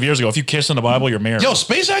thousands of years ago. If you kiss in the Bible, you're married. Yo,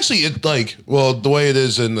 space actually, it like, well, the way it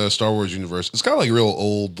is in the Star Wars universe, it's got like real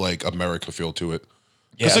old like America feel to it.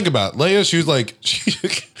 Because think about it. Leia, she was like,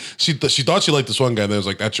 she thought she liked this one guy, and then it was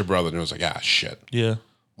like, that's your brother. And it was like, ah, shit. Yeah.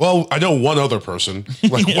 Well, I know one other person.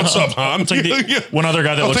 Like, what's up, Han? It's like one other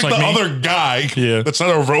guy that looks like the me. other guy. Yeah. That's not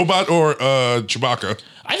a robot or Chewbacca.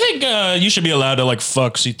 I think you should be allowed to like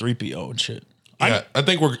fuck C-3PO and shit. Yeah, I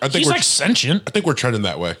think He's we're like sentient. I think we're trending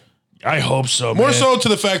that way. I hope so. More man. so to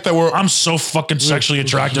the fact that I'm so fucking sexually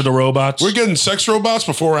attracted to robots. we're getting sex robots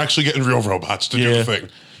before we're actually getting real robots to do the thing.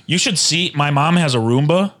 You should see. My mom has a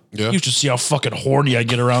Roomba. Yeah. You should see how fucking horny I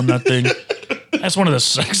get around that thing. That's one of the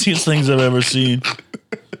sexiest things I've ever seen.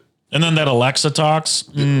 And then that Alexa talks.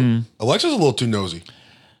 Alexa's a little too nosy.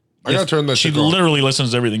 I gotta turn that She shit off. literally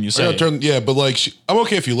listens to everything you I say. gotta turn, yeah, but like, I'm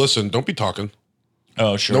okay if you listen. Don't be talking.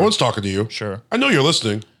 Oh, sure. No one's talking to you. Sure. I know you're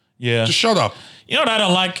listening. Yeah. Just shut up. You know what I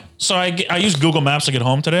don't like? So I use Google Maps to get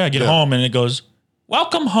home today. I get home and it goes,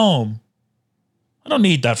 "Welcome home." I don't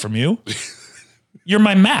need that from you. You're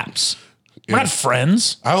my maps. We're not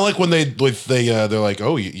friends. I don't like when they're like,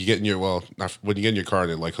 oh, you get in your, well, not, when you get in your car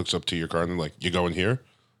and it like hooks up to your car and they're like, you going here?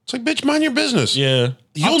 It's like, bitch, mind your business. Yeah.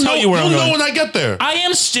 You'll know when I get there. I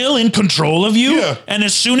am still in control of you. Yeah. And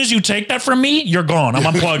as soon as you take that from me, you're gone. I'm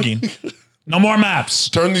unplugging. No more maps.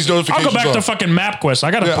 Turn these I'll notifications go back to off. fucking MapQuest.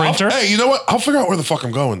 I got a printer. Hey, you know what? I'll figure out where the fuck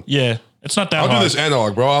I'm going. Yeah. It's not that I'll hard. do this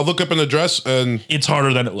analog, bro. I'll look up an address and. It's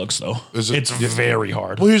harder than it looks, though. Is it? It's very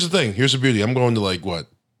hard. Well, here's the thing. Here's the beauty. I'm going to like, what,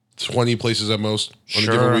 20 places at most on a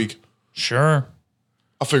given week. Sure.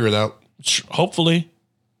 I'll figure it out. Hopefully.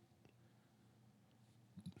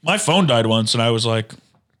 My phone died once, and I was like,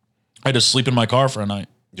 I had to sleep in my car for a night.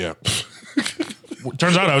 Yeah.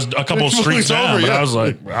 Turns out I was a couple of streets It's down, over, but yeah. I was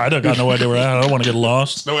like, I don't got no idea where I don't want to get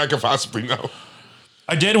lost. No way I can possibly know.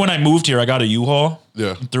 I did when I moved here. I got a U-Haul.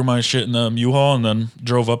 Yeah. Threw my shit in the U-Haul and then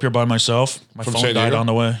drove up here by myself. My From phone San died Diego? on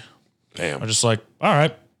the way. Damn. I was just like, all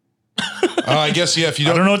right, I guess, yeah, if you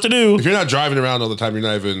I don't know what to do. if you're not driving around all the time, you're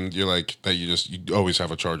not even, you're like, that you always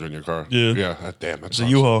have a charger in your car. Yeah. Yeah. Damn. That's It's a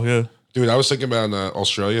U-Haul, yeah. Dude, I was thinking about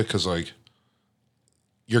Australia because like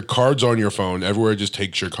your card's on your phone. Everywhere just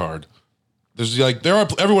takes your card. There's like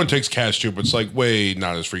everyone takes cash too, but it's like way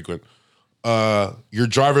not as frequent. Your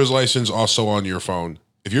driver's license also on your phone.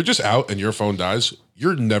 If you're just out and your phone dies,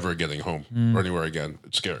 you're never getting home or anywhere again.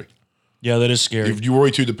 It's scary. Yeah, that is scary. You're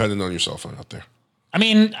way too dependent on your cell phone out there. I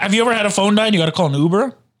mean, have you ever had a phone die and you got to call an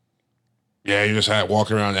Uber? Yeah, you just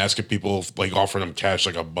walking around asking people, like offering them cash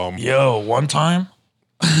like a bum. Yo, one time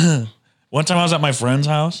I was at my friend's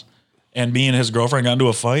house and me and his girlfriend got into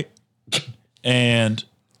a fight and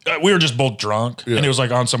we were just both drunk and it was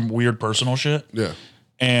like on some weird personal shit. Yeah.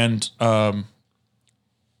 And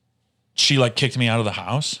she like kicked me out of the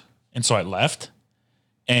house. And so I left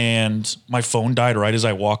and my phone died right as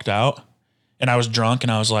I walked out and I was drunk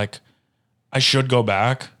and I was like, I should go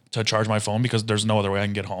back to charge my phone because there's no other way I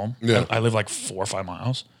can get home. Yeah. I live like 4 or 5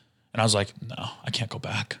 miles. And I was like, no, I can't go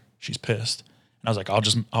back. She's pissed. And I was like,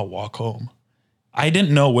 I'll walk home. I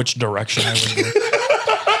didn't know which direction I was going.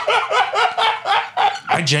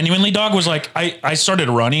 I genuinely, dog, was like, I started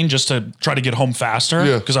running just to try to get home faster.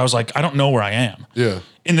 Yeah. Because I was like, I don't know where I am. Yeah.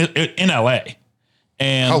 In LA.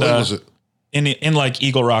 And How late was it? In like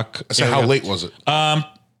Eagle Rock. I said, how late was it?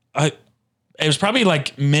 It was probably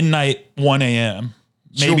like midnight, 1 a.m.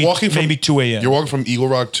 Maybe, you're walking from, maybe 2 a.m. You're walking from Eagle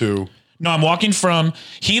Rock to. No, I'm walking from,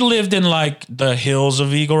 he lived in like the hills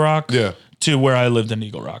of Eagle Rock to where I lived in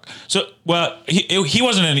Eagle Rock. So, well, he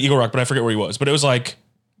wasn't in Eagle Rock, but I forget where he was, but it was like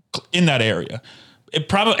in that area. It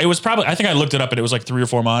was probably, I think I looked it up and it was like 3 or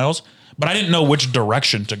 4 miles, but I didn't know which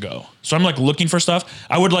direction to go. So I'm like looking for stuff.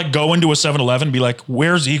 I would like go into a 7-Eleven and be like,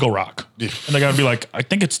 where's Eagle Rock? And the guy would be like, I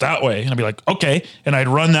think it's that way. And I'd be like, okay. And I'd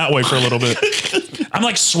run that way for a little bit. I'm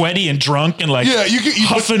like sweaty and drunk and like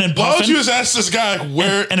huffing and puffing. Why don't you just ask this guy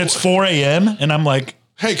where? And it's 4 a.m. and I'm like,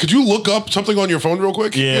 hey, could you look up something on your phone real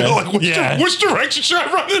quick? Yeah. You know, like, which direction should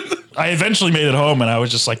I run in? I eventually made it home and I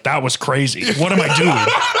was just like, that was crazy. What am I doing?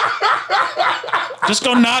 Just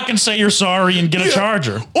go knock and say you're sorry and get a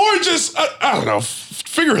charger. Or just, I don't know,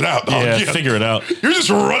 figure it out. Yeah, figure it out. You're just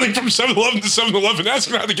running from 7-Eleven to 7-Eleven.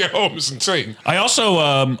 Asking how to get home is insane. I also,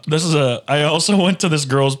 I also went to this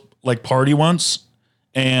girl's like party once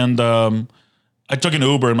and I took an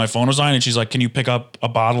Uber and my phone was on and she's like, can you pick up a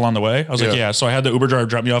bottle on the way? I was like, yeah. So I had the Uber driver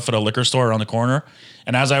drop me off at a liquor store around the corner.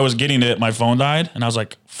 And as I was getting it, my phone died. And I was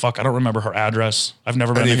like, fuck, I don't remember her address. I've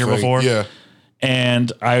never been here before. Yeah.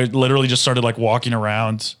 And I literally just started like walking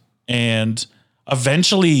around and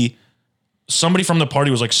eventually somebody from the party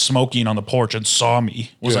was like smoking on the porch and saw me.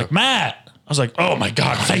 Was like, Matt. was like, oh my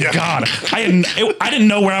God, thank God. I didn't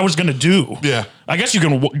know where I was going to do. Yeah. I guess you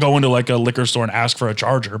can go into like a liquor store and ask for a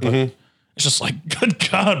charger, but it's just like, good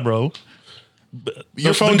God, bro.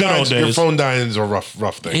 Your phone dying is a rough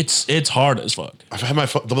thing. It's hard as fuck. I've had my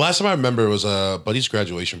phone. The last time I remember was a buddy's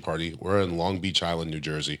graduation party. We're in Long Beach Island, New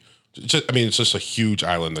Jersey. It's just a huge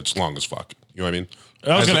island that's long as fuck. You know what I mean?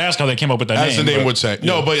 I was going to ask how they came up with that name. As the name would say. Yeah.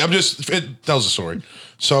 No, but it tells a story.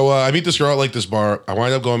 So I meet this girl at like this bar. I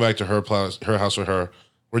wind up going back to her house with her.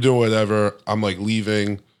 We're doing whatever. I'm like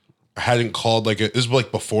leaving. I hadn't called this was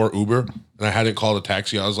like before Uber, and I hadn't called a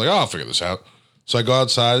taxi. I was like, oh, I'll figure this out. So I go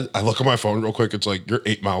outside. I look at my phone real quick. It's like, you're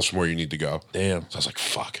 8 miles from where you need to go. Damn. So I was like,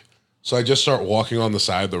 fuck. So I just start walking on the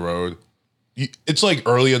side of the road. It's like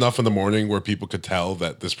early enough in the morning where people could tell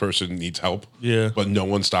that this person needs help. Yeah. But no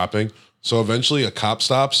one's stopping. So eventually a cop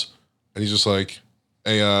stops and he's just like,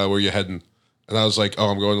 hey, where you heading? And I was like, oh,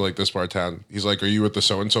 I'm going to like this part of town. He's like, are you at the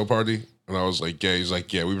so-and-so party? And I was like, yeah. He's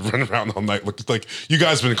like, yeah, we've been running around all night. Looked like you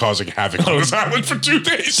guys been causing havoc on this island for 2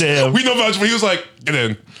 days. Damn. We know about you. He was like, get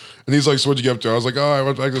in. And he's like, so what'd you get up to? I was like, oh, I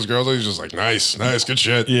went back to this girl's. He's just like, nice, good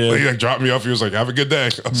shit. Yeah. Like, he like dropped me off. He was like, have a good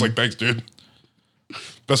day. I was like, thanks, dude.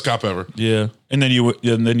 Best cop ever. Yeah. And then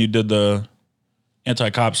you did the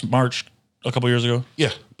anti-cops march a couple years ago.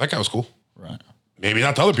 Yeah, that guy was cool. Right. Maybe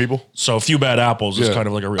not to other people. So a few bad apples is kind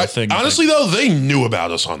of like a real thing. Honestly, though, they knew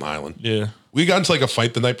about us on the island. Yeah. We got into like a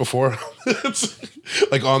fight the night before. It's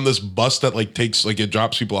like on this bus that like takes, like it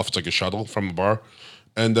drops people off. It's like a shuttle from the bar.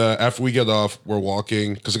 And after we get off, we're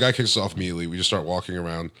walking because the guy kicks us off immediately. We just start walking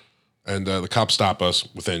around, and the cops stop us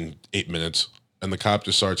within 8 minutes. And the cop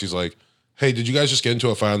just starts. He's like, "Hey, did you guys just get into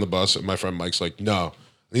a fight on the bus?" And my friend Mike's like, "No."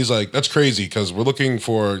 And he's like, "That's crazy because we're looking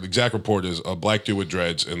for the exact report is a black dude with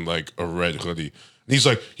dreads and like a red hoodie." And he's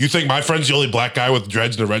like, "You think my friend's the only black guy with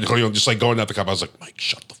dreads and a red hoodie?" I'm just like going at the cop. I was like, "Mike,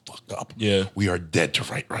 shut the fuck up. Yeah, we are dead to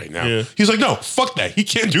right now." Yeah. He's like, "No, fuck that. He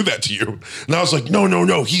can't do that to you." And I was like,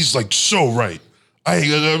 "No. He's like so right.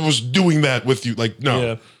 I was doing that with you. Like, no."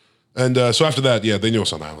 Yeah. And so after that, yeah, they knew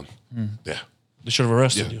us on the island. Yeah. They should have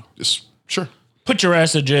arrested you. Just, sure. Put your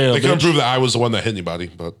ass in jail. They couldn't bitch. prove that I was the one that hit anybody,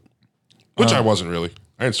 but which I wasn't really.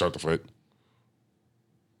 I didn't start the fight.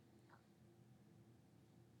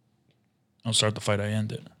 Don't start the fight. I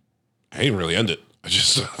end it. I didn't really end it. I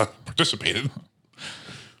just participated.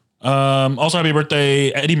 Also, happy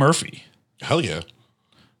birthday, Eddie Murphy, Hell yeah.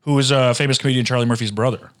 who is a famous comedian Charlie Murphy's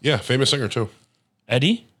brother. Yeah, famous singer too.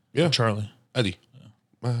 Eddie? Yeah. Or Charlie? Eddie.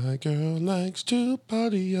 My girl likes to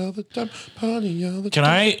party all the time, party all the Can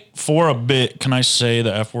time. I, for a bit, can I say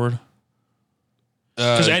the F word?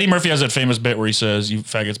 Because Eddie Murphy has that famous bit where he says, "You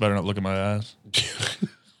faggots better not look at my ass."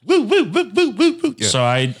 Woo, woo, woo, woo, woo, woo. Yeah. So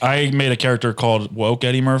I made a character called Woke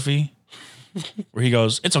Eddie Murphy, where he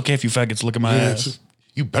goes, "It's okay if you faggots look at my ass."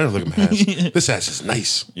 You better look at my ass. This ass is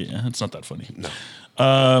nice. Yeah, it's not that funny. No.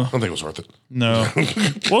 I don't think it was worth it. No.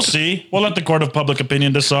 We'll see. We'll let the court of public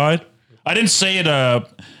opinion decide. I didn't say it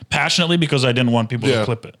passionately because I didn't want people to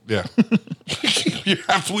clip it. Yeah. You're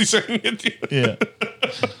happily saying it. Yeah.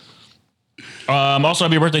 Also,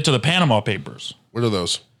 happy birthday to the Panama Papers. What are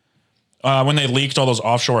those? When they leaked all those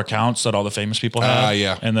offshore accounts that all the famous people had.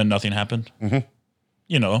 Yeah. And then nothing happened. Mm-hmm.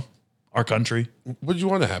 You know, our country. What did you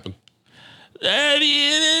want to happen?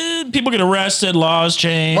 People get arrested, laws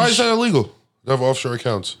change. Why is that illegal? To have offshore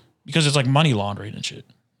accounts. Because it's like money laundering and shit.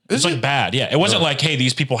 It's like bad. Yeah. It wasn't like, hey,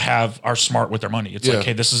 these people are smart with their money. It's like,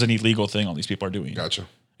 hey, this is an illegal thing all these people are doing. Gotcha.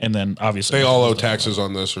 And then obviously They all owe taxes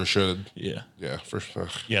on this or should. Yeah. Yeah, for sure.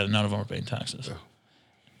 Yeah, none of them are paying taxes. Yeah.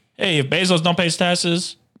 Hey, if Bezos don't pay his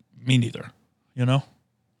taxes, me neither. You know?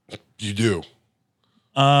 You do.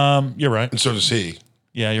 You're right. And so does he.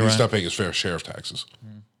 Yeah, you're He's right. not paying his fair share of taxes.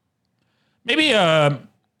 Maybe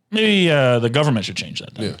the government should change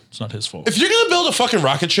that. Then. Yeah. It's not his fault. If you're gonna build a fucking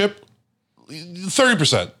rocket ship,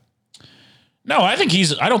 30%. No, I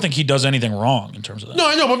don't think he does anything wrong in terms of that. No,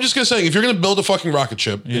 I know, but I'm just gonna say, if you're gonna build a fucking rocket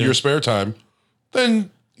ship in your spare time,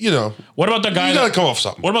 then What about the guy? You gotta come off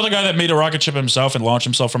something. What about the guy that made a rocket ship himself and launched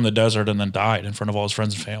himself from the desert and then died in front of all his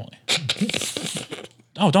friends and family?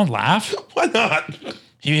 Oh, don't laugh. Why not?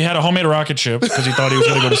 He had a homemade rocket ship because he thought he was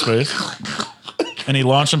going to go to space, and he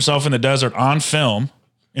launched himself in the desert on film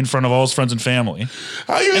in front of all his friends and family.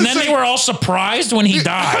 And then they were all surprised when he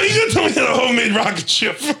died. How are you gonna tell me that a homemade rocket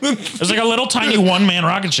ship? It was like a little tiny one-man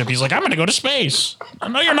rocket ship. He's like, I'm going to go to space.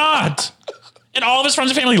 No, you're not. And all of his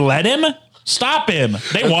friends and family let him. Stop him.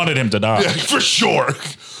 They wanted him to die. Yeah, for sure.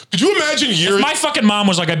 Could you imagine years? If my fucking mom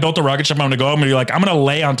was like, I built a rocket ship, I'm going to go. I'm going to be like, I'm going to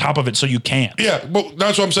lay on top of it so you can't. Yeah, well,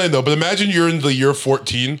 that's what I'm saying though. But imagine you're in the year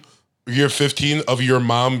 14 year 15 of your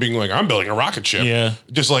mom being like, I'm building a rocket ship. Yeah.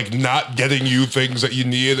 Just like not getting you things that you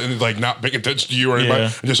need and like not paying attention to you or anybody.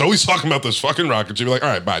 Yeah. And just always talking about this fucking rocket ship. You're like, all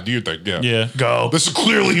right, bye, do your thing. Yeah. Yeah. Go. This is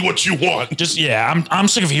clearly what you want. Just, yeah, I'm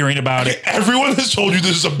sick of hearing about it. Everyone has told you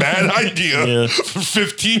this is a bad idea Yeah. for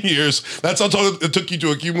 15 years. That's how long it took you to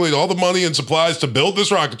accumulate all the money and supplies to build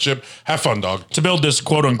this rocket ship. Have fun, dog. To build this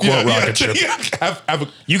quote unquote rocket ship. Yeah. Have a,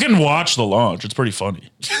 You can watch the launch. It's pretty funny.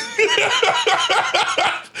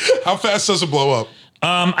 how fast does it blow up?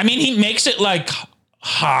 I mean, he makes it like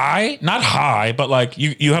high, not high, but like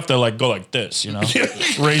you have to like go like this, you know,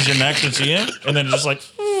 raise your neck to see it, and then just like,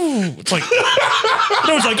 ooh, it's like,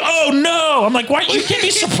 it's like, oh no! I'm like, why? You can't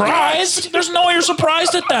be surprised. There's no way you're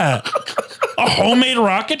surprised at that. A homemade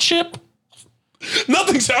rocket ship,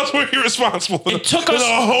 Nothing sounds more irresponsible than, It took than us-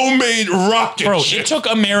 a homemade rocket bro. ship. It took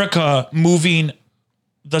America moving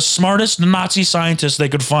the smartest Nazi scientists they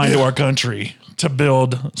could find to our country to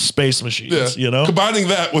build space machines. You know, combining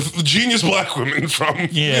that with the genius black women from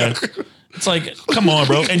yeah. It's like, come on,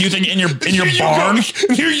 bro. And you think in your Here you barn,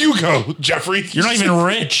 go. Here you go, Jeffrey. you're not even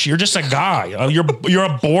rich. You're just a guy. You're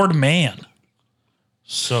a bored man.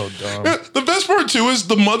 So dumb. Yeah, the best part too is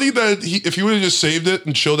the money that if he would have just saved it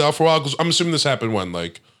and chilled out for a while. Because I'm assuming this happened when,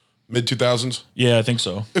 like, mid 2000s. Yeah, I think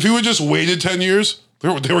so. If he would have just waited 10 years, they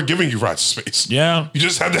were giving you rides to space. Yeah, You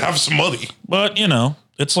just had to have some money. but you know,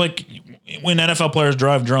 it's like when NFL players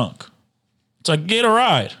drive drunk. It's like, get a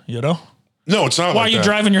ride. You know, No, it's not. why like are you that.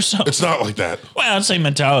 driving yourself? It's not like that. Well, I'd say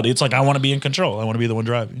mentality. It's like I want to be in control. I want to be the one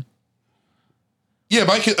driving. Yeah,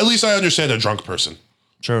 but at least I understand a drunk person.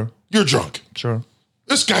 Sure, You're drunk. sure.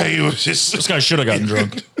 This guy was just This guy should have gotten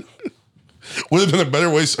drunk. would have been a better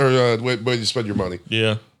way to spend your money.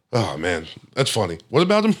 Yeah, Oh man, that's funny. What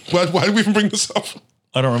about him? Why did we even bring this up?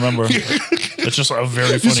 I don't remember. It's just a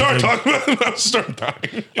very You funny start thing. talking about him, I start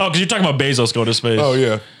dying. Oh, because you're talking about Bezos going to space. Oh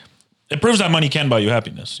yeah, It proves that money can buy you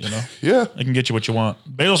happiness. You know, yeah. it can get you what you want.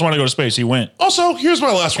 Bezos wanted to go to space. He went. Also, here's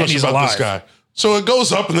my last question he's about this alive. guy. So it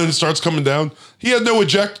goes up and then it starts coming down. He had no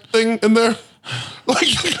eject thing in there. Like,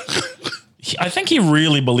 I think he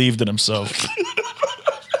really believed in himself.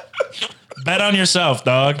 Bet on yourself,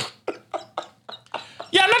 dog.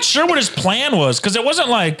 Yeah, I'm not sure what his plan was because it wasn't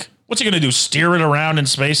like, what's he gonna do? Steer it around in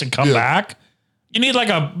space and come Yeah. back? You need like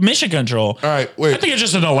a mission control. all right, wait. I think it's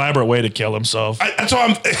just an elaborate way to kill himself. That's all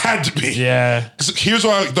it had to be. Yeah. Here's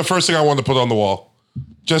the first thing I wanted to put on the wall.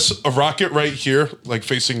 Just a rocket right here, like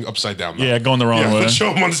facing upside down. though. Yeah, going the wrong Yeah, way. let's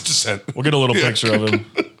show him on his descent. We'll get a little Yeah. picture of him.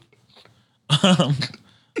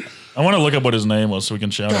 I want to look up what his name was so we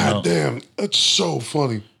can shout him God out. damn, that's so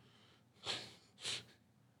funny.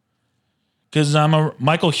 Because I'm a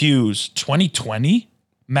Michael Hughes, 2020?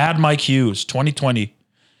 Mad Mike Hughes, 2020.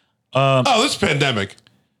 Oh, this pandemic.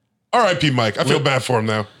 R.I.P. Mike. I feel bad for him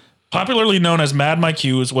now. Popularly known as Mad Mike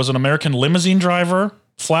Hughes, was an American limousine driver,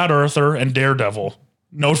 flat earther, and daredevil,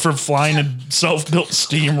 known for flying in self-built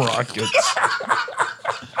steam rockets.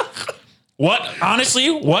 Honestly,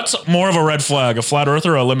 what's more of a red flag, a flat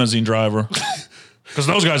earther or a limousine driver? Because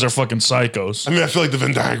those guys are fucking psychos. I mean, I feel like the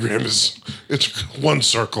Venn diagram it's one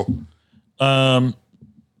circle. Following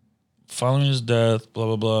his death, blah,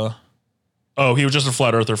 blah, blah. Oh, he was just a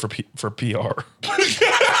flat earther for PR.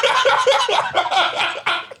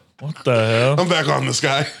 What the hell? I'm back on this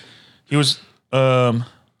guy. He was,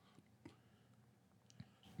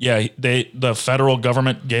 yeah, the federal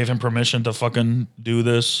government gave him permission to fucking do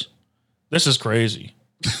this. This is crazy.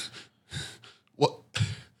 What?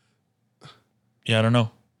 Yeah, I don't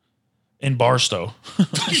know. In Barstow.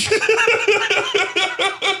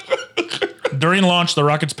 During launch, the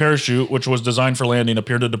rocket's parachute, which was designed for landing,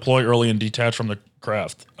 appeared to deploy early and detach from the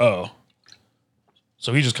craft. Oh.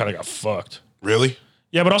 So he just kind of got fucked. Really?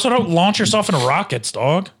 Yeah, but also don't launch yourself in rockets,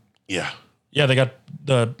 dog. Yeah. Yeah, they got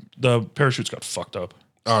the parachutes got fucked up.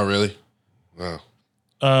 Oh, really? Wow.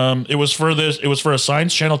 It was for a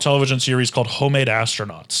Science Channel television series called Homemade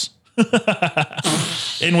Astronauts,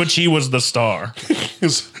 in which he was the star.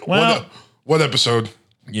 Well- What episode?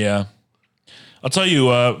 Yeah, I'll tell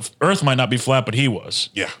you, Earth might not be flat, but he was.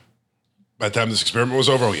 Yeah. By the time this experiment was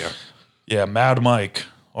over, oh yeah. Yeah, Mad Mike,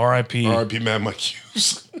 R.I.P. R.I.P. Man Mike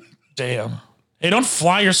Hughes. Damn. Hey, don't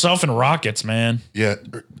fly yourself in rockets, man. Yeah.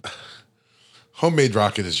 Homemade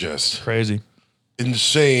rocket is just Crazy,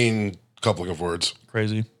 insane coupling of words.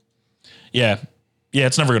 crazy. Yeah,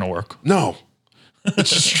 it's never gonna work. No. It's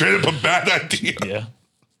just straight up a bad idea. Yeah.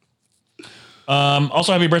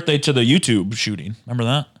 Also, happy birthday to the YouTube shooting. Remember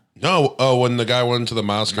that? No. Oh, when the guy went into the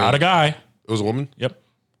mosque. Not a guy. It was a woman? Yep.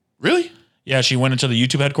 Really? Yeah, she went into the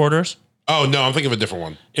YouTube headquarters. Oh, no. I'm thinking of a different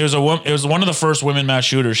one. It was one of the first women mass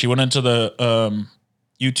shooters. She went into the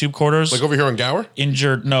YouTube quarters. Like over here on Gower?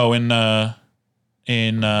 Injured. No, in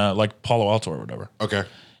like Palo Alto or whatever. Okay.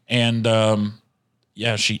 And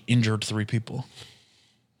yeah, she injured 3 people.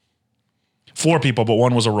 4 people, but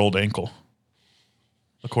one was a rolled ankle,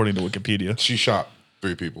 according to Wikipedia. She shot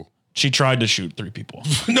 3 people. She tried to shoot 3 people.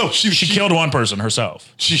 No, she Killed one person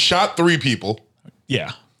herself. She shot 3 people.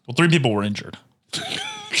 Yeah. Well, 3 people were injured.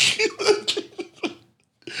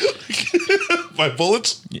 By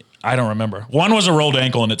bullets? I don't remember. One was a rolled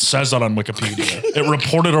ankle, and it says that on Wikipedia. It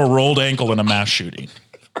reported a rolled ankle in a mass shooting.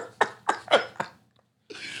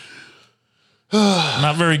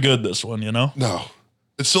 Not very good, this one, you know? No.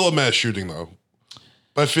 It's still a mass shooting, though.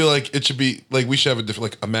 But I feel like it should be, like, we should have a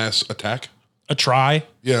different, like, a mass attack. A try?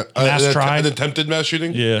 Yeah. Mass try? An attempted mass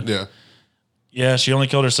shooting? Yeah. Yeah. Yeah, she only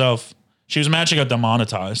killed herself. She was mad she got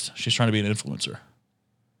demonetized. She's trying to be an influencer.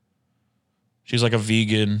 She's like a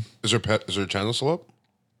vegan. Is her channel still up?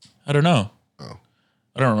 I don't know. Oh.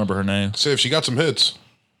 I don't remember her name. Say if she got some hits.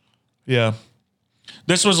 Yeah.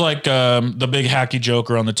 This was like the big hacky joke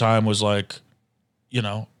around the time was like, you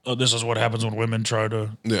know, oh, this is what happens when women try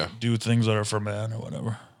to do things that are for men or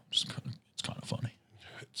whatever. It's kind of funny.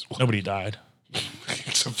 Nobody died.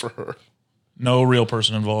 Except for her. No real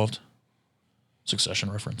person involved. Succession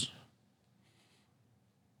reference.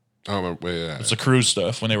 I don't remember. Wait, yeah. It's the cruise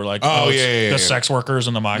stuff when they were like, the sex workers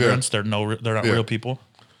and the migrants. They're not real people.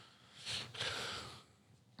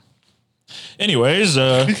 Anyways,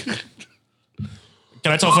 can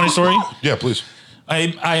I tell a funny story? Yeah, please.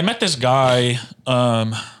 I met this guy,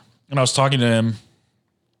 and I was talking to him,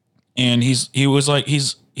 and he was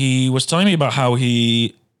telling me about how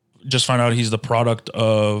he just found out he's the product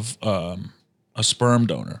of a sperm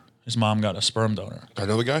donor. His mom got a sperm donor. I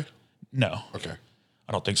know the guy? No. Okay.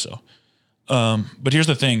 I don't think so. But here's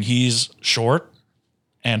the thing. He's short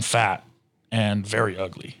and fat and very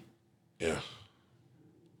ugly. Yeah.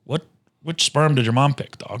 Which sperm did your mom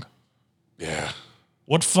pick, dog? Yeah.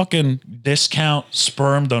 What fucking discount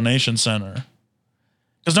sperm donation center?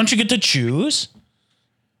 Because don't you get to choose?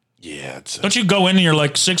 Yeah. Don't you go in and you're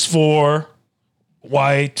like 6'4",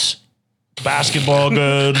 white, basketball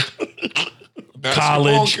good,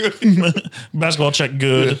 college, basketball check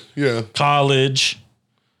good, yeah. College.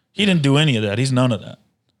 He didn't do any of that. He's none of that.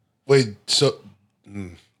 Wait, so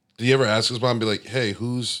did you ever ask his mom, be like, hey,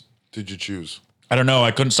 whose did you choose? I don't know.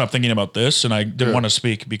 I couldn't stop thinking about this, and I didn't want to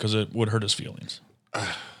speak because it would hurt his feelings. I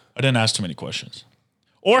didn't ask too many questions.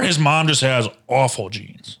 Or his mom just has awful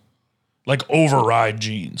genes. Like override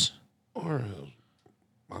genes. Or his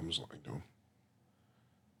mom's lying to him.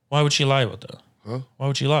 Why would she lie about that? Huh? Why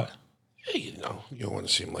would she lie? Yeah, you know, you don't want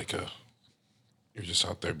to seem like you're just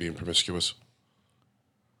out there being promiscuous.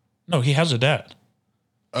 No, he has a dad.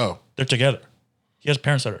 Oh. They're together. He has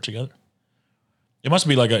parents that are together. It must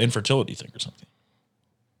be like an infertility thing or something.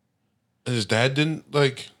 And his dad didn't,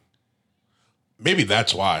 like, maybe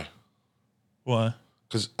that's why. Why?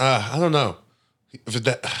 Because, I don't know. If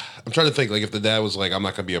I'm trying to think, like, if the dad was like, I'm not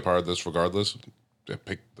going to be a part of this regardless,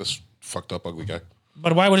 pick this fucked up ugly guy.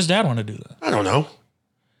 But why would his dad want to do that? I don't know.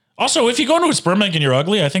 Also, if you go into a sperm bank and you're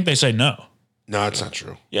ugly, I think they say no. No, it's not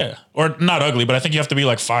true. Yeah. Or not ugly, but I think you have to be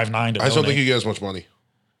like 5'9" to I just don't think you get as much money.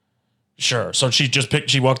 Sure. So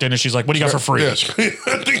she walked in and she's like, what do you got for free? Yeah,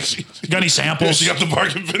 I think You got any samples? she got the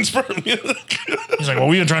bargain bin sperm. He's like, well,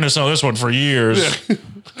 we've been trying to sell this one for years. Yeah.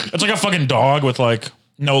 It's like a fucking dog with like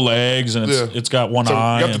no legs and it's got one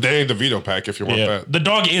eye. You got the Danny DeVito pack if you want that. The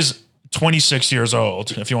dog is 26 years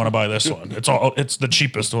old if you want to buy this one. It's the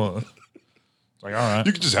cheapest one. It's like, all right.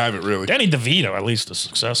 You can just have it, really. Danny DeVito at least is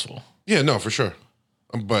successful. Yeah, no, for sure.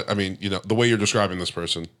 But, I mean, you know, the way you're describing this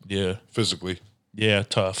person. Yeah. Physically. Yeah,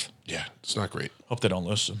 tough. Yeah, it's not great. Hope they don't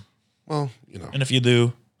listen. Well, you know. And if you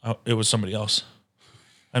do, it was somebody else.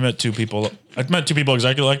 I met two people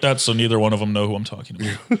exactly like that, so neither one of them know who I'm talking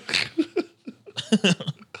about.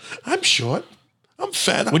 I'm short. I'm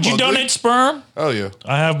fat. I'm Would you ugly. donate sperm? Oh, yeah.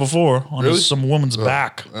 I have before on some woman's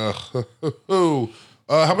back. How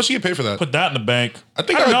much do you get paid for that? Put that in the bank. I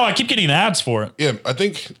think I don't know. I keep getting ads for it. Yeah, I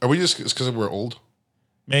think, are we just, it's because we're old?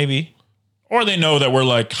 Maybe. Or they know that we're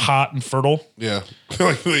like hot and fertile. Yeah.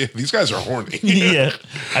 Like, these guys are horny. Yeah.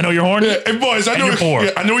 I know you're horny. Yeah, hey boys, I know you're poor.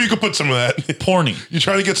 Yeah, I know you could put some of that. Porny. You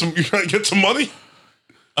trying to get some money?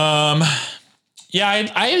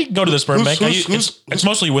 Yeah, I go to the sperm bank. It's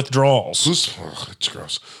mostly withdrawals. It's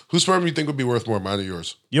gross. Whose sperm do you think would be worth more, mine or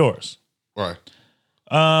yours? Yours. Why?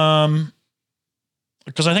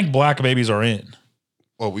 Because I think black babies are in.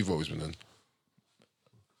 Well, we've always been in. Do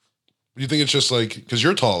you think it's just like, because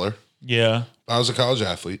you're taller. Yeah. I was a college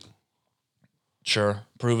athlete. Sure.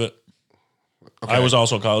 Prove it. Okay. I was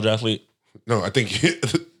also a college athlete. No, I think you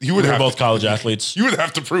We would were have both to, college athletes. You would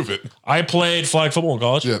have to prove it. I played flag football in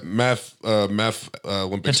college. Yeah, math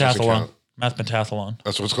Olympics doesn't Pentathlon. count. Math pentathlon.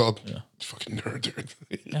 That's what it's called. Yeah. You fucking nerd, dude.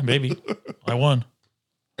 Yeah, baby. I won.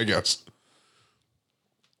 I guess.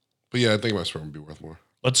 But yeah, I think my sperm would be worth more.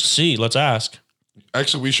 Let's see. Let's ask.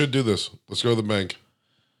 Actually, we should do this. Let's go to the bank.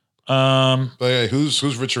 But yeah, who's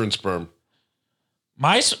richer in sperm?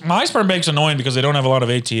 my sperm bank's annoying because they don't have a lot of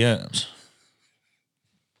ATMs.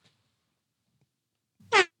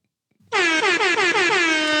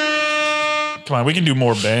 Come on, we can do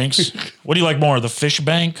more banks. What do you like more? The fish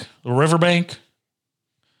bank? The river bank?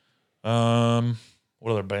 What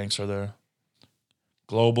other banks are there?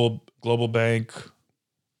 Global bank.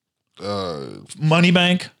 Money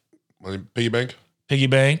bank. Piggy bank? Piggy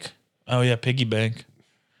bank. Oh yeah, piggy bank.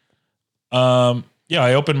 Yeah,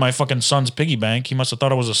 I opened my fucking son's piggy bank. He must have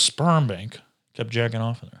thought it was a sperm bank. Kept jacking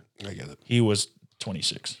off in there. I get it. He was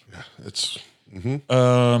 26. Yeah, it's.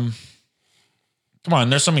 Come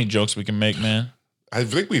on, there's so many jokes we can make, man. I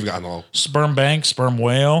think we've gotten all Sperm bank, sperm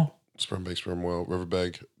whale, sperm bank, sperm whale, river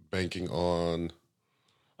bank, banking on.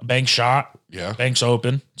 a bank shot. Yeah, Bank's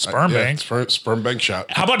open. Sperm bank. Sperm bank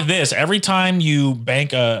shot. How about this? Every time you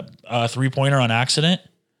bank a 3-pointer on accident,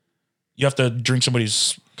 you have to drink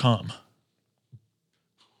somebody's cum.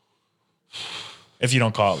 If you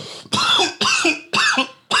don't call it.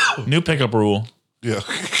 New pickup rule. Yeah.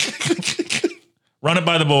 Run it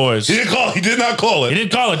by the boys. He didn't call. He did not call it. He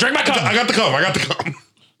didn't call it. Drink my cum. I got the cum. I got the cum.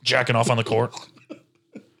 Jacking off on the court.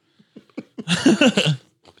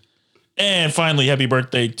 And finally, happy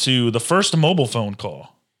birthday to the first mobile phone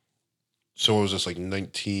call. So what was this, like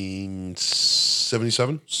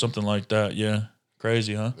 1977? Something like that, yeah.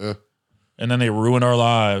 Crazy, huh? Yeah. And then they ruin our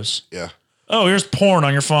lives. Yeah. Oh, here's porn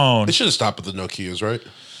on your phone. They should have stopped at the Nokias, right?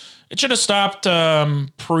 It should have stopped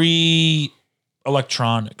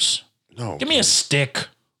pre-electronics. No. Give me a stick.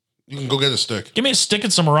 You can go get a stick. Give me a stick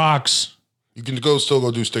and some rocks. You can still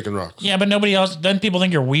go do stick and rocks. Yeah, but nobody else. Then people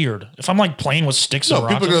think you're weird. If I'm like playing with sticks and No,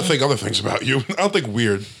 rocks. people are going to think other things about you. I don't think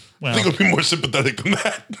weird. Well. I think it'll be more sympathetic than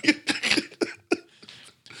that.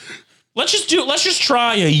 Let's just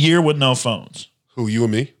try a year with no phones. Who, you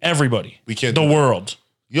and me? Everybody. We can't The do that. world.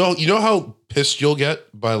 You know how pissed you'll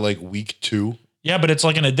get by like week 2? Yeah, but it's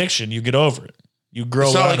like an addiction. You get over it. You grow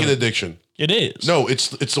It's not out like of an it. addiction. It is. No, it's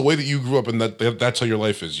the way that you grew up, and that's how your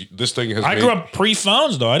life is. This thing has. I grew up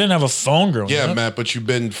pre-phones, though. I didn't have a phone growing Yeah, up. Matt, but you've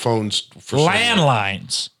been phones for so long.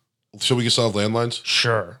 Landlines. So we can still have landlines.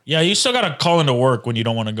 Sure. Yeah, you still got to call into work when you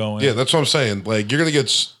don't want to go in. Yeah, that's what I'm saying. Like you're gonna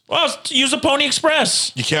get. Well, use a Pony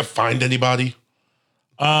Express. You can't find anybody.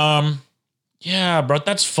 Yeah, bro,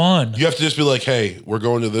 that's fun. You have to just be like, hey, we're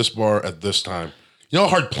going to this bar at this time. You know how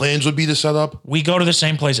hard plans would be to set up? We go to the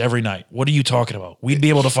same place every night. What are you talking about? We'd be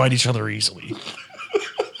able to find each other easily.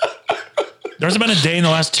 There hasn't been a day in the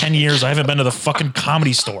last 10 years I haven't been to the fucking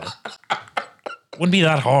Comedy Store. Wouldn't be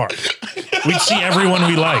that hard. We'd see everyone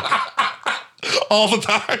we like. All the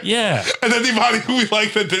time. Yeah. And anybody who we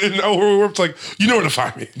like that didn't know where we were, it's like, you know where to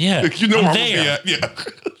find me. Yeah. Like, you know I'm where there. I'm gonna be at. Yeah.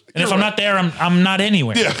 And if I'm not there, I'm not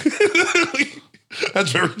anywhere. Yeah.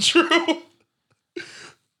 That's very true.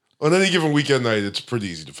 On any given weekend night, it's pretty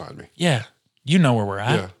easy to find me. Yeah. You know where we're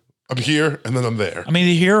at. Yeah. I'm here and then I'm there. I'm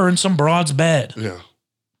either here or in some broad's bed. Yeah.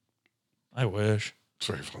 I wish. It's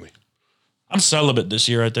very funny. I'm celibate this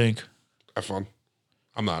year, I think. Have fun.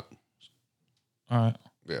 I'm not. All right.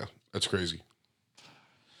 Yeah. That's crazy.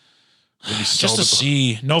 Maybe Just to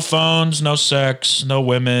see. No phones, no sex, no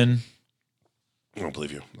women. I don't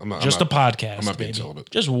believe you. I'm not. Just I'm a podcast. I'm not being baby. celibate.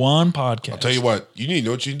 Just one podcast. I'll tell you what. You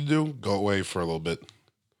know what you need to do? Go away for a little bit.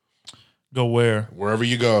 Go where? Wherever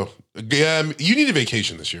you go. Yeah, you need a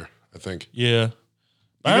vacation this year, I think. Yeah.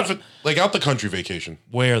 Even if it, like out the country vacation.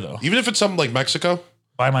 Where though? Even if it's something like Mexico.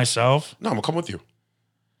 By myself? No, I'm gonna come with you.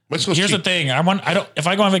 Mexico's Here's cheap. the thing. If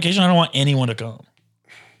I go on vacation, I don't want anyone to come.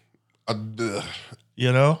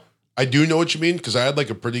 You know? I do know what you mean because I had like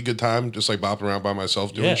a pretty good time just like bopping around by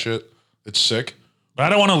myself doing Yeah. shit. It's sick. But I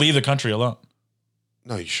don't want to leave the country alone.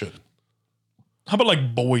 No, you shouldn't. How about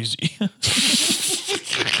like Boise?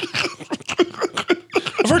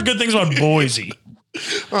 I've heard good things about Boise.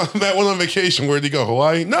 Matt went on vacation. Where'd he go?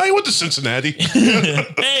 Hawaii? No, he went to Cincinnati.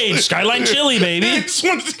 Hey, Skyline Chili, baby. He just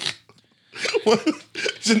wanted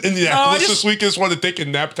he's in Indianapolis this week. He just wanted to take a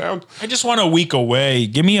nap town. I just want a week away.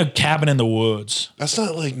 Give me a cabin in the woods. That's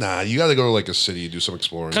not like, nah, you got to go to like a city and do some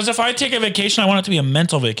exploring. Because if I take a vacation, I want it to be a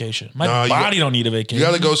mental vacation. My No, body don't need a You vacation.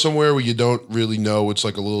 got to go somewhere where you don't really know. It's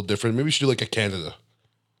like a little different. Maybe you should do like a Canada.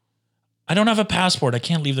 I don't have a passport. I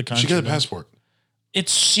can't leave the You country. should get a man. passport. It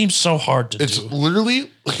seems so hard to It's do. literally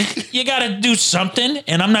You got to do something,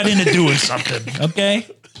 and I'm not into doing something, okay?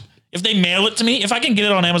 If they mail it to me, if I can get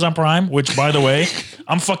it on Amazon Prime, which by the way,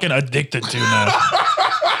 I'm fucking addicted to now.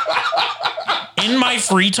 In my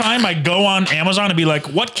free time, I go on Amazon and be like,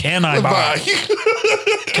 what can I buy?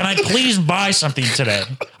 Can I please buy something today?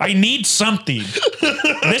 I need something.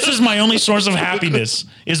 This is my only source of happiness,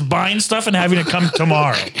 is buying stuff and having it come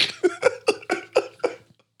tomorrow.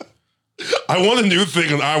 I want a new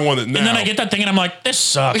thing and I want it now. And then I get that thing and I'm like, this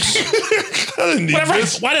sucks. I didn't need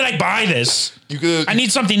this. Why did I buy this? I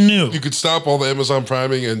need something new. You could stop all the Amazon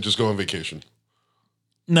priming and just go on vacation.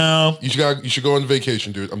 No. You should go on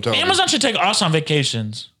vacation, dude. I'm telling you. Amazon should take us on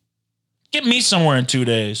vacations. Get me somewhere in 2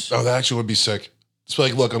 days. Oh, that actually would be sick. It's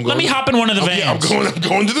like, look, I'm going. Let me hop in one of the vans. Yeah, I'm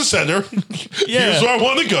going to the center. Yeah. Here's where I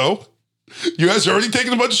want to go. You guys are already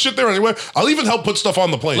taking a bunch of shit there anyway. I'll even help put stuff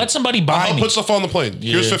on the plane. Let somebody buy I'll me. put stuff on the plane.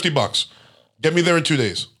 Here's $50. Get me there in 2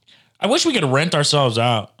 days. I wish we could rent ourselves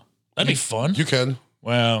out. That'd be fun. You can.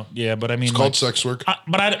 Well, yeah, but I mean, It's called sex work.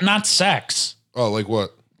 not sex. Oh, like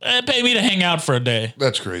what? Pay me to hang out for a day.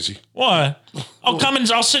 That's crazy. What?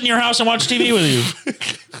 I'll sit in your house and watch TV with you.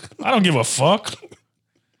 I don't give a fuck.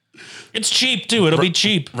 It's cheap too. It'll be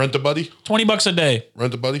cheap. Rent a buddy? $20 a day.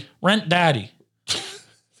 Rent a buddy? Rent daddy.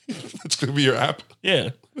 That's gonna be your app. Yeah.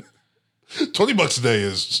 $20 a day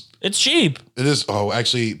is. It's cheap. It is. Oh,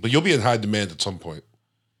 actually, but you'll be in high demand at some point.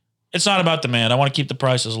 It's not about demand. I want to keep the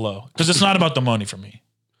prices low because it's not about the money for me.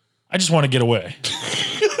 I just want to get away.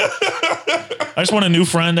 I just want a new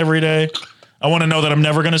friend every day. I want to know that I'm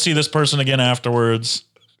never going to see this person again afterwards.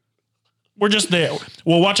 We're just there.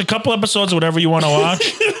 We'll watch a couple episodes of whatever you want to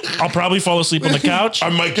watch. I'll probably fall asleep on the couch. I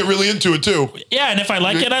might get really into it too. Yeah, and if I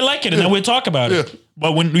like it, I like it, and then we'll talk about it.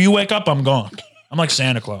 But when you wake up, I'm gone. I'm like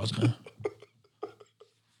Santa Claus, man.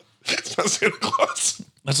 It's not Santa Claus.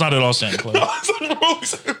 That's not at all Santa Claus. It's not really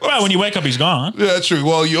Santa Claus. Well, when you wake up, he's gone. Yeah, that's true.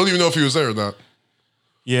 Well, you don't even know if he was there or not.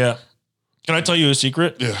 Yeah. Can I tell you a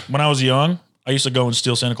secret? Yeah. When I was young, I used to go and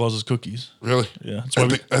steal Santa Claus's cookies. Really? Yeah.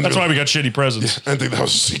 That's why we got shitty presents. I didn't think that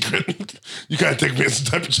was a secret. You gotta take me as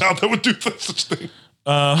the type of child that would do such thing.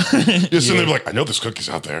 You're sitting there like, I know there's cookies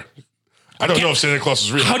out there. I don't know if Santa Claus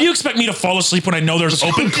is real. How do you expect me to fall asleep when I know there's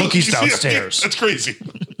open cookies downstairs? Yeah, that's crazy.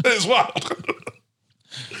 That is wild.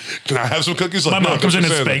 Can I have some cookies? Like, My mom comes in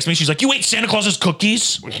and Santa. spanks me. She's like, you ate Santa Claus's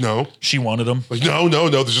cookies? Like, no. She wanted them. Like, no.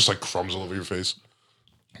 There's just like crumbs all over your face.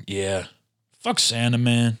 Yeah. Fuck Santa,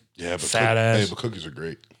 man. Yeah, but Fat ass. Hey, but cookies are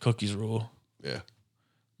great. Cookies rule. Yeah.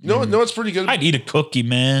 You know what? No, it's pretty good. I'd eat a cookie,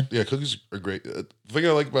 man. Yeah, cookies are great. The thing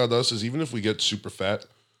I like about us is even if we get super fatter.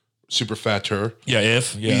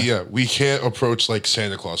 Yeah, We can't approach like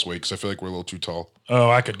Santa Claus weight because I feel like we're a little too tall. Oh,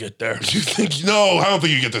 I could get there. You think? No, I don't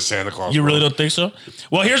think you get to Santa Claus. You bro. really don't think so?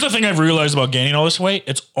 Well, here's the thing I've realized about gaining all this weight.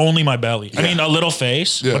 It's only my belly. I mean, a little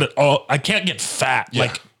face, but I can't get fat,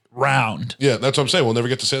 like round. Yeah, that's what I'm saying. We'll never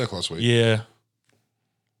get to Santa Claus weight. Yeah.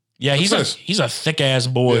 Yeah, That's he's a thick ass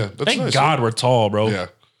boy. Yeah, that's Thank nice, God we're tall, bro. Yeah.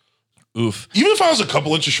 Oof. Even if I was a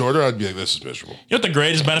couple inches shorter, I'd be like, this is miserable. You know what the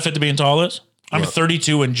greatest benefit to being tall is? I'm What?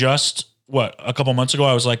 32 and just, a couple months ago,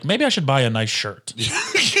 I was like, maybe I should buy a nice shirt.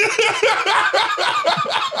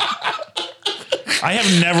 I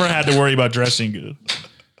have never had to worry about dressing good.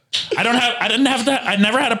 I didn't have that. I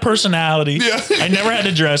never had a personality. Yeah. I never had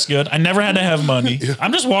to dress good. I never had to have money. Yeah.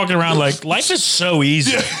 I'm just walking around like life is so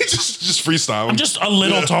easy. Yeah, just freestyle. I'm just a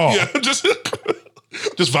little tall. Yeah, just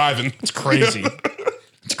vibing. It's crazy.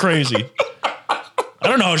 It's crazy. I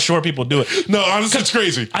don't know how short people do it. No, honestly, it's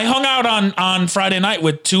crazy. I hung out on Friday night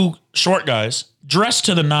with two short guys dressed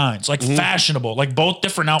to the nines, like fashionable, like both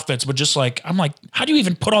different outfits, but just like, I'm like, how do you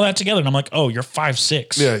even put all that together? And I'm like, oh, you're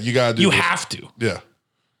 5'6". Yeah, you gotta do You this. have to. Yeah.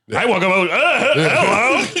 I walk up,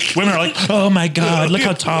 hello. Women are like, oh my God, look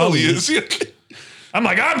how tall he is. I'm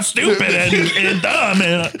like, I'm stupid and dumb.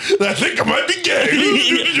 And I think I might be gay.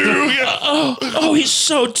 oh, he's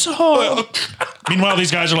so tall. Meanwhile,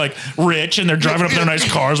 these guys are like rich and they're driving up their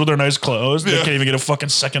nice cars with their nice clothes. They can't even get a fucking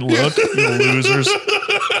second look. You losers.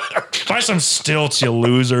 Buy some stilts, you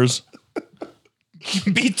losers.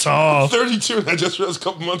 Be tall. 32, and I just realized a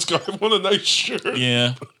couple months ago I want a nice shirt.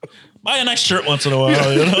 Yeah. Buy a nice shirt once in a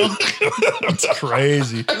while, you know? That's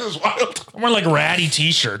crazy. It's wild. I'm wearing like ratty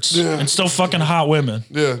t-shirts and still fucking hot women.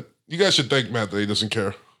 Yeah. You guys should thank Matt that he doesn't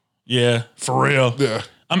care. Yeah, for real. Yeah.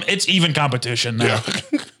 It's even competition now.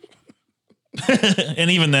 Yeah. And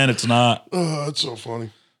even then, it's not. Oh, that's so funny.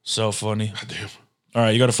 So funny. God damn. All right,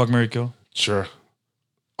 you got to fuck, marry, kill? Sure.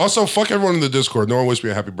 Also, fuck everyone in the Discord. No one wished me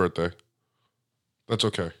a happy birthday. That's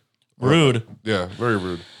okay. Rude. Yeah, very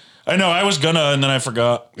rude. I know, I was gonna, and then I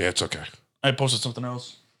forgot. Yeah, it's okay. I posted something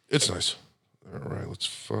else. It's nice. All right, let's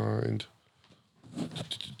find. Huh,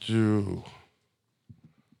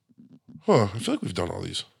 I feel like we've done all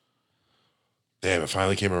these. Damn, it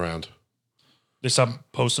finally came around. They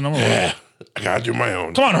stopped posting them? Or Yeah, I gotta do my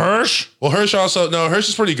own. Come on, Hirsch. Well, Hirsch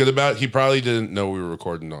is pretty good about it. He probably didn't know we were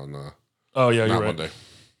recording on Oh, yeah, not you're right. Monday.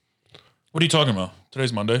 What are you talking about?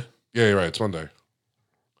 Today's Monday. Yeah, you're right. It's Monday.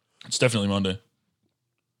 It's definitely Monday.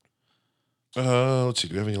 Let's see.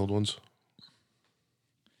 Do we have any old ones?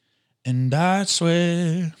 And I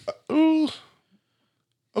swear. Ooh.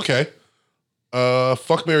 Okay.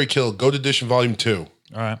 Fuck, Marry, Kill. Goat Edition Volume 2.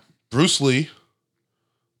 All right. Bruce Lee,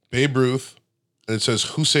 Babe Ruth, and it says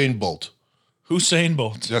Usain Bolt. Usain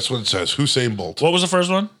Bolt. That's what it says. Usain Bolt. What was the first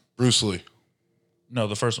one? Bruce Lee. No,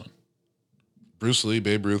 the first one. Bruce Lee,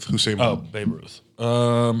 Babe Ruth, Usain Oh, Bolt. Babe Ruth.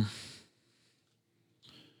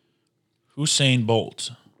 Usain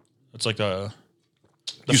Bolt. That's like the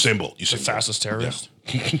Usain Bolt. Usain Bolt. fastest terrorist.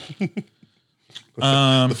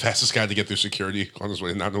 The fastest guy to get through security on his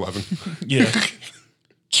way to 9/11. Yeah.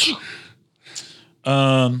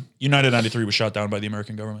 United 93 was shot down by the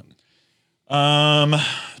American government.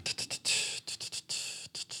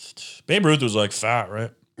 Babe Ruth was like fat,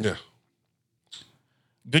 right? Yeah.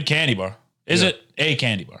 Good candy bar. Is it a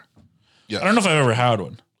candy bar? Yeah. I don't know if I've ever had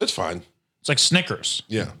one. It's fine. It's like Snickers.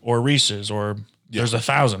 Yeah. Or Reese's or there's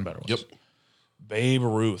 1,000 better ones. Yep. Babe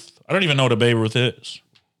Ruth. I don't even know what a Babe Ruth is.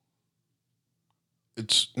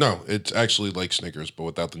 It's actually like Snickers, but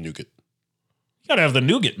without the nougat. You gotta have the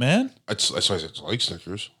nougat, man. That's why I said it's like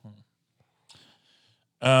Snickers.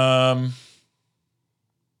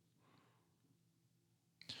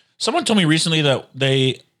 Someone told me recently that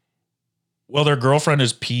their girlfriend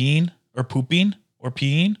is peeing or pooping or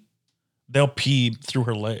peeing, they'll pee through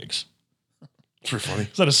her legs. It's pretty funny.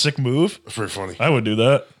 Is that a sick move? It's pretty funny. I would do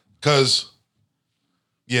that. Because,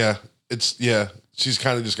 she's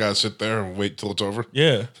kind of just got to sit there and wait till it's over.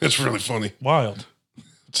 Yeah. It's really funny. Wild.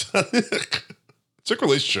 It's like a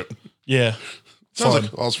relationship. Yeah. Sounds Fun.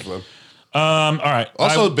 like awesome for them. All right.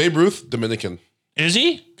 Also, Babe Ruth, Dominican. Is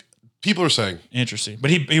he? People are saying. Interesting.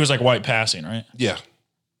 But he was like white passing, right? Yeah.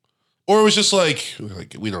 Or it was just like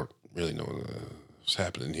we don't really know what's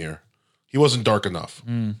happening here. He wasn't dark enough.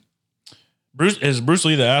 Is Bruce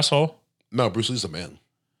Lee the asshole? No, Bruce Lee's the man.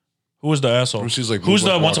 Who was the asshole? Bruce Lee's like who's the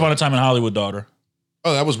Moonwalker. Once Upon a Time in Hollywood daughter?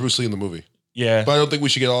 Oh, that was Bruce Lee in the movie. Yeah. But I don't think we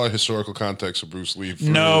should get all the historical context of Bruce Lee.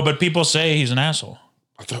 No, but people say he's an asshole.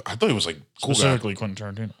 I thought he was like cool guy. Specifically Quentin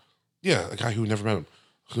Tarantino. Yeah, a guy who never met him.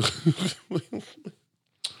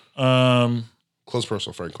 Close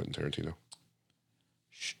personal friend Quentin Tarantino.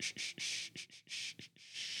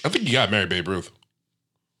 I think you got married Babe Ruth.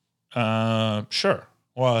 Sure.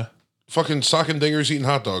 Why? Fucking socking dingers, eating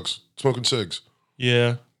hot dogs, smoking cigs.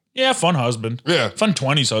 Yeah. Yeah, fun husband. Yeah. Fun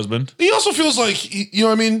 20s husband. He also feels like, you know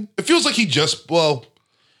what I mean? It feels like he just,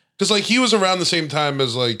 because like he was around the same time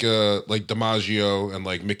as like DiMaggio and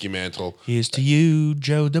like Mickey Mantle. Here's to you,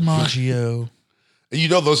 Joe DiMaggio. And you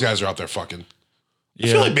know those guys are out there fucking. Yeah.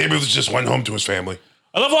 I feel like Babe Ruth just went home to his family.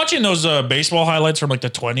 I love watching those baseball highlights from like the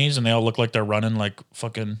 20s and they all look like they're running like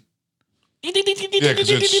fucking. Yeah, because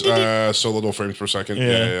it's so little frames per second.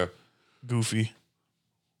 Yeah. Goofy.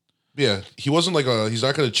 Yeah, he wasn't like he's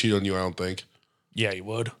not going to cheat on you, I don't think. Yeah, he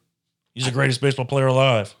would. He's the greatest baseball player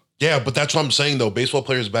alive. Yeah, but that's what I'm saying though. Baseball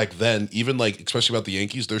players back then, even like, especially about the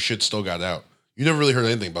Yankees, their shit still got out. You never really heard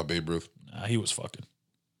anything about Babe Ruth. Nah, he was fucking.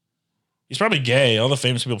 He's probably gay. All the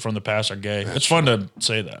famous people from the past are gay. It's fun to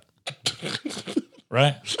say that.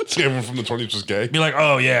 Right? See, everyone from the 20s was gay. Be like,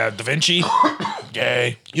 oh yeah, Da Vinci,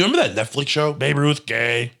 gay. You remember that Netflix show? Babe Ruth,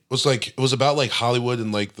 gay. It was about like Hollywood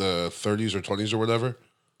in like the 30s or 20s or whatever.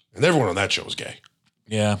 And everyone on that show was gay.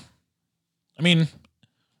 Yeah. I mean,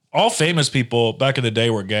 all famous people back in the day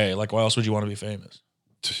were gay. Like, why else would you want to be famous?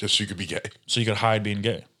 Just so you could be gay. So you could hide being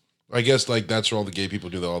gay. I guess like that's what all the gay people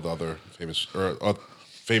do. All the other famous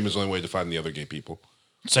fame is the only way to find the other gay people.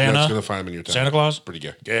 Santa. That's gonna find them in your town. Santa Claus. Pretty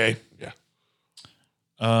gay. Gay. Yeah.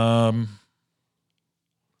 I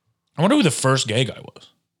wonder who the first gay guy was.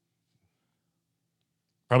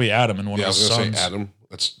 Probably Adam and one Yeah, I of his was gonna sons. say Adam.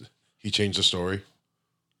 He changed the story.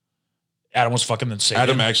 Adam was fucking insane.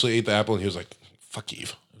 Adam actually ate the apple and he was like, "Fuck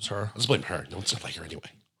Eve." It was her. Let's blame her. No one's like her anyway.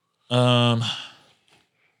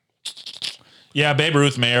 Yeah, Babe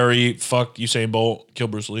Ruth, Mary, fuck Usain Bolt, kill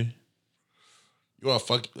Bruce Lee. You want to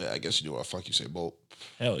fuck? Yeah, I guess you do want to fuck. You say Bolt.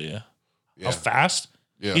 Hell yeah. Yeah. How fast?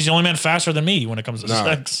 Yeah. He's the only man faster than me when it comes to Nah,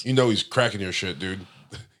 sex. you know he's cracking your shit, dude.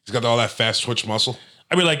 He's got all that fast twitch muscle.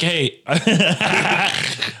 I'd be like, hey,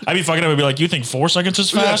 I'd be fucking up and be like, you think 4 seconds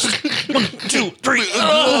is fast? 1, 2, 3.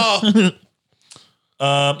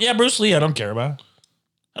 Yeah, Bruce Lee, I don't care about.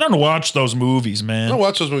 I don't watch those movies, man. I don't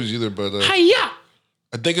watch those movies either, but Hiya!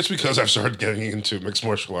 I think it's because I've started getting into mixed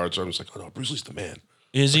martial arts. So I'm just like, oh no, Bruce Lee's the man.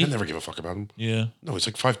 Is he? I never give a fuck about him. Yeah. No, he's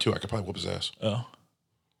like 5'2". I could probably whoop his ass. Oh.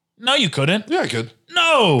 No, you couldn't. Yeah, I could.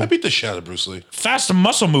 No. I beat the shit out of Bruce Lee. Fast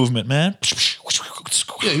muscle movement, man.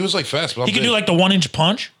 Yeah, he was like fast, but I'm He could big. do like the 1-inch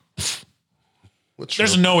punch. What's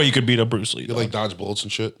There's no way you could beat up Bruce Lee. You like dodge bullets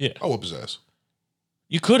and shit? Yeah. I'll whoop his ass.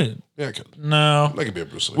 You couldn't. Yeah, I could. No. I could beat up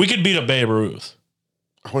Bruce Lee. We could beat up Babe Ruth.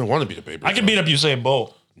 I wouldn't want to beat a baby. I could beat up Usain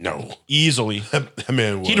Bolt. No. Easily. That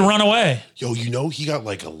man would. He'd run away. Yo, you know he got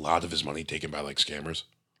like a lot of his money taken by like scammers.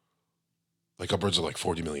 Like upwards of like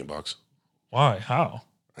 $40 million. Why? How?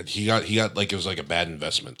 And he got like it was like a bad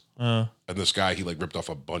investment. And this guy, he like ripped off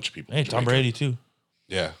a bunch of people. Hey, in Tom Jamaica. Brady too.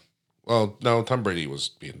 Yeah. Well, no, Tom Brady was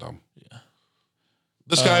being dumb. Yeah.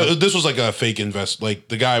 This guy, this was like a fake invest. Like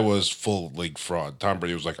the guy was full like fraud. Tom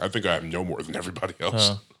Brady was like, I think I have no more than everybody else.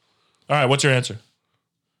 All right, what's your answer?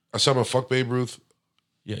 I said I'm a fuck Babe Ruth.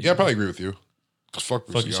 Yeah, I probably agree with you. Cause fuck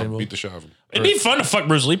Bruce Lee, Usain I'll Bolt. beat the shit out of him. It'd be fun to fuck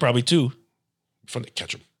Bruce Lee probably too. Fun to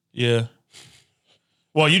catch him. Yeah.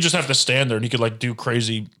 Well, you just have to stand there and he could like do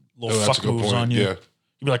crazy little Oh, that's fuck a good moves point. on you. Yeah.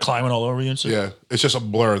 You'd be like climbing all over you and stuff. Yeah. It's just a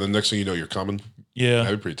blur. The next thing you know, you're coming. Yeah.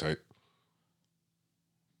 That'd be pretty tight.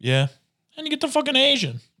 Yeah. And you get the fucking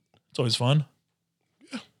Asian. It's always fun.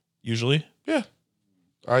 Yeah. Usually. Yeah.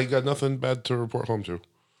 I got nothing bad to report home to.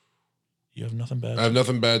 You have nothing bad. I have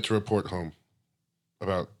nothing bad to report home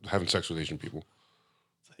about having sex with Asian people.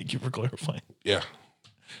 Thank you for clarifying. Yeah.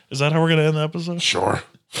 Is that how we're gonna end the episode? Sure.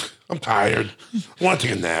 I'm tired. I want to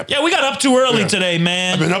take a nap. Yeah, we got up too early Yeah. today,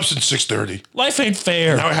 man. I've been up since 6:30. Life ain't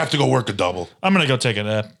fair. Now I have to go work a double. I'm gonna go take a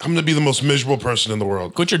nap. I'm gonna be the most miserable person in the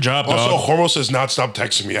world. Quit your job, Also, dog. Hormel has not stopped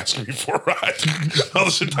texting me asking me for a ride all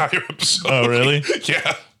this entire episode. Oh, really?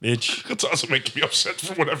 Yeah. Bitch. It's also making me upset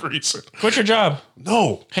for whatever reason. Quit your job.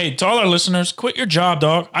 No. Hey, to all our listeners, quit your job,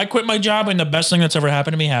 dog. I quit my job and the best thing that's ever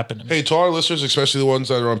happened to me happened to me. Hey, to all our listeners, especially the ones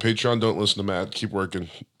that are on Patreon, don't listen to Matt. Keep working.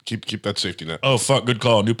 Keep that safety net. Oh, fuck. Good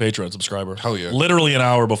call. New Patreon subscriber. Hell yeah. Literally an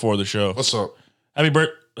hour before the show. What's up? Happy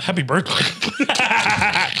birthday.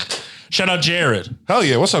 Shout out Jared. Hell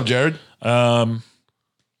yeah. What's up, Jared?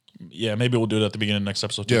 Yeah, maybe we'll do it at the beginning of next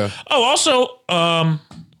episode too. Yeah. Oh, also,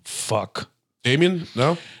 fuck. Damien?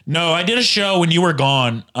 No? No, I did a show when you were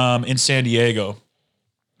gone in San Diego.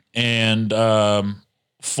 And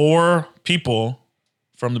 4 people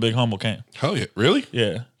from the Big Humble came. Hell yeah. Really?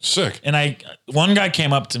 Yeah. Sick. And one guy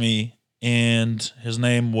came up to me and his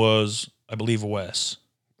name was, I believe, Wes.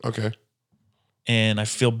 Okay. And I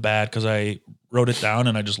feel bad because I wrote it down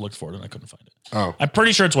and I just looked for it and I couldn't find it. Oh, I'm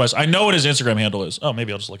pretty sure it's Wes. I know what his Instagram handle is. Oh,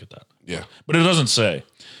 maybe I'll just look at that. yeah. But it doesn't say.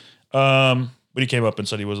 But he came up and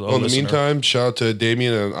said he was a Well, in the listener. meantime, shout out to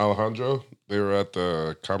Damien and Alejandro. They were at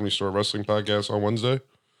the Comedy Store Wrestling Podcast on Wednesday.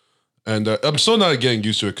 And I'm still not getting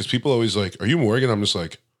used to it because people always like, are you Morgan? I'm just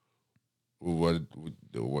like, what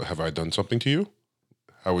have I done something to you?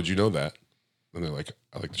 How would you know that? And they're like,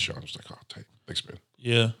 I like the show. I'm just like, oh, tight. Thanks, man.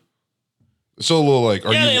 Yeah. It's still a little like,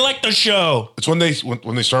 are Yeah, you? they like the show. It's when they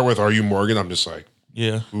start with, are you Morgan? I'm just like,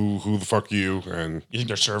 Yeah. who the fuck are you? And You think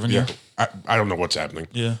they're serving yeah, you? I don't know what's happening.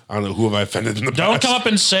 Yeah. I don't know who have I offended in the Don't past. come up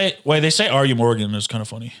and say, wait, they say, are you Morgan? It's kind of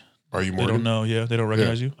funny. Are you They Morgan? don't know. Yeah. They don't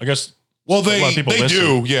recognize you. I guess. Well, A lot they of people do.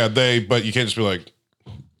 listen. Yeah, but you can't just be like,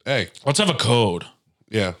 hey, Let's have a code.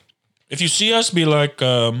 yeah. If you see us, be like,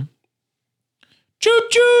 choo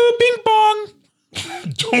choo, bing bong.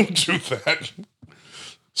 Don't do that.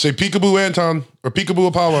 Say peekaboo Anton or peekaboo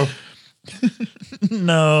Apollo.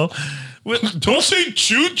 No. Don't say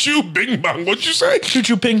choo choo bing bong. What'd you say? Choo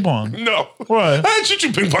choo ping pong. No. What? Choo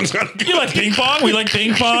choo ping pong's not good. You like ping pong? We like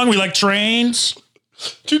ping pong. We like trains.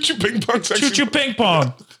 Choo choo ping pong's actually Choo choo ping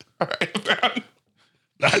pong. All right, man.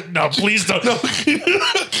 No, please don't.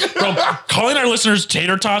 Bro, calling our listeners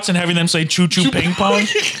tater tots and having them say choo choo ping pong.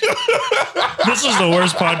 This is the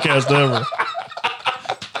worst podcast ever.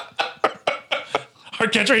 Our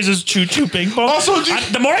catchphrase is choo choo ping pong. Also,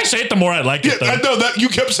 the more I say it, the more I like it. I Though. know that you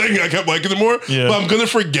kept saying it. I kept liking it more. Yeah. But I'm gonna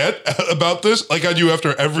forget about this, like I do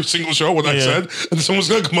after every single show when I Yeah. said, and someone's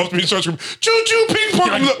gonna come up to me and start screaming, choo choo ping pong.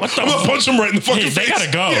 You're I'm like, gonna what the I'm gonna punch him right in the fucking Hey, face. they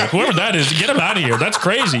gotta go. Yeah. Whoever that is, get them out of here. That's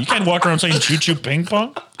crazy. You can't walk around saying choo choo ping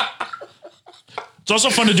pong. It's also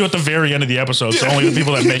fun to do at the very end of the episode, so only the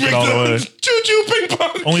people that make it all the way. Choo choo ping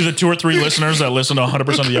pong. Only the 2 or 3 listeners that listen to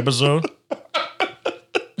 100% of the episode.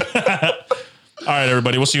 All right,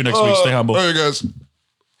 everybody. We'll see you next week. Stay humble. All right, guys.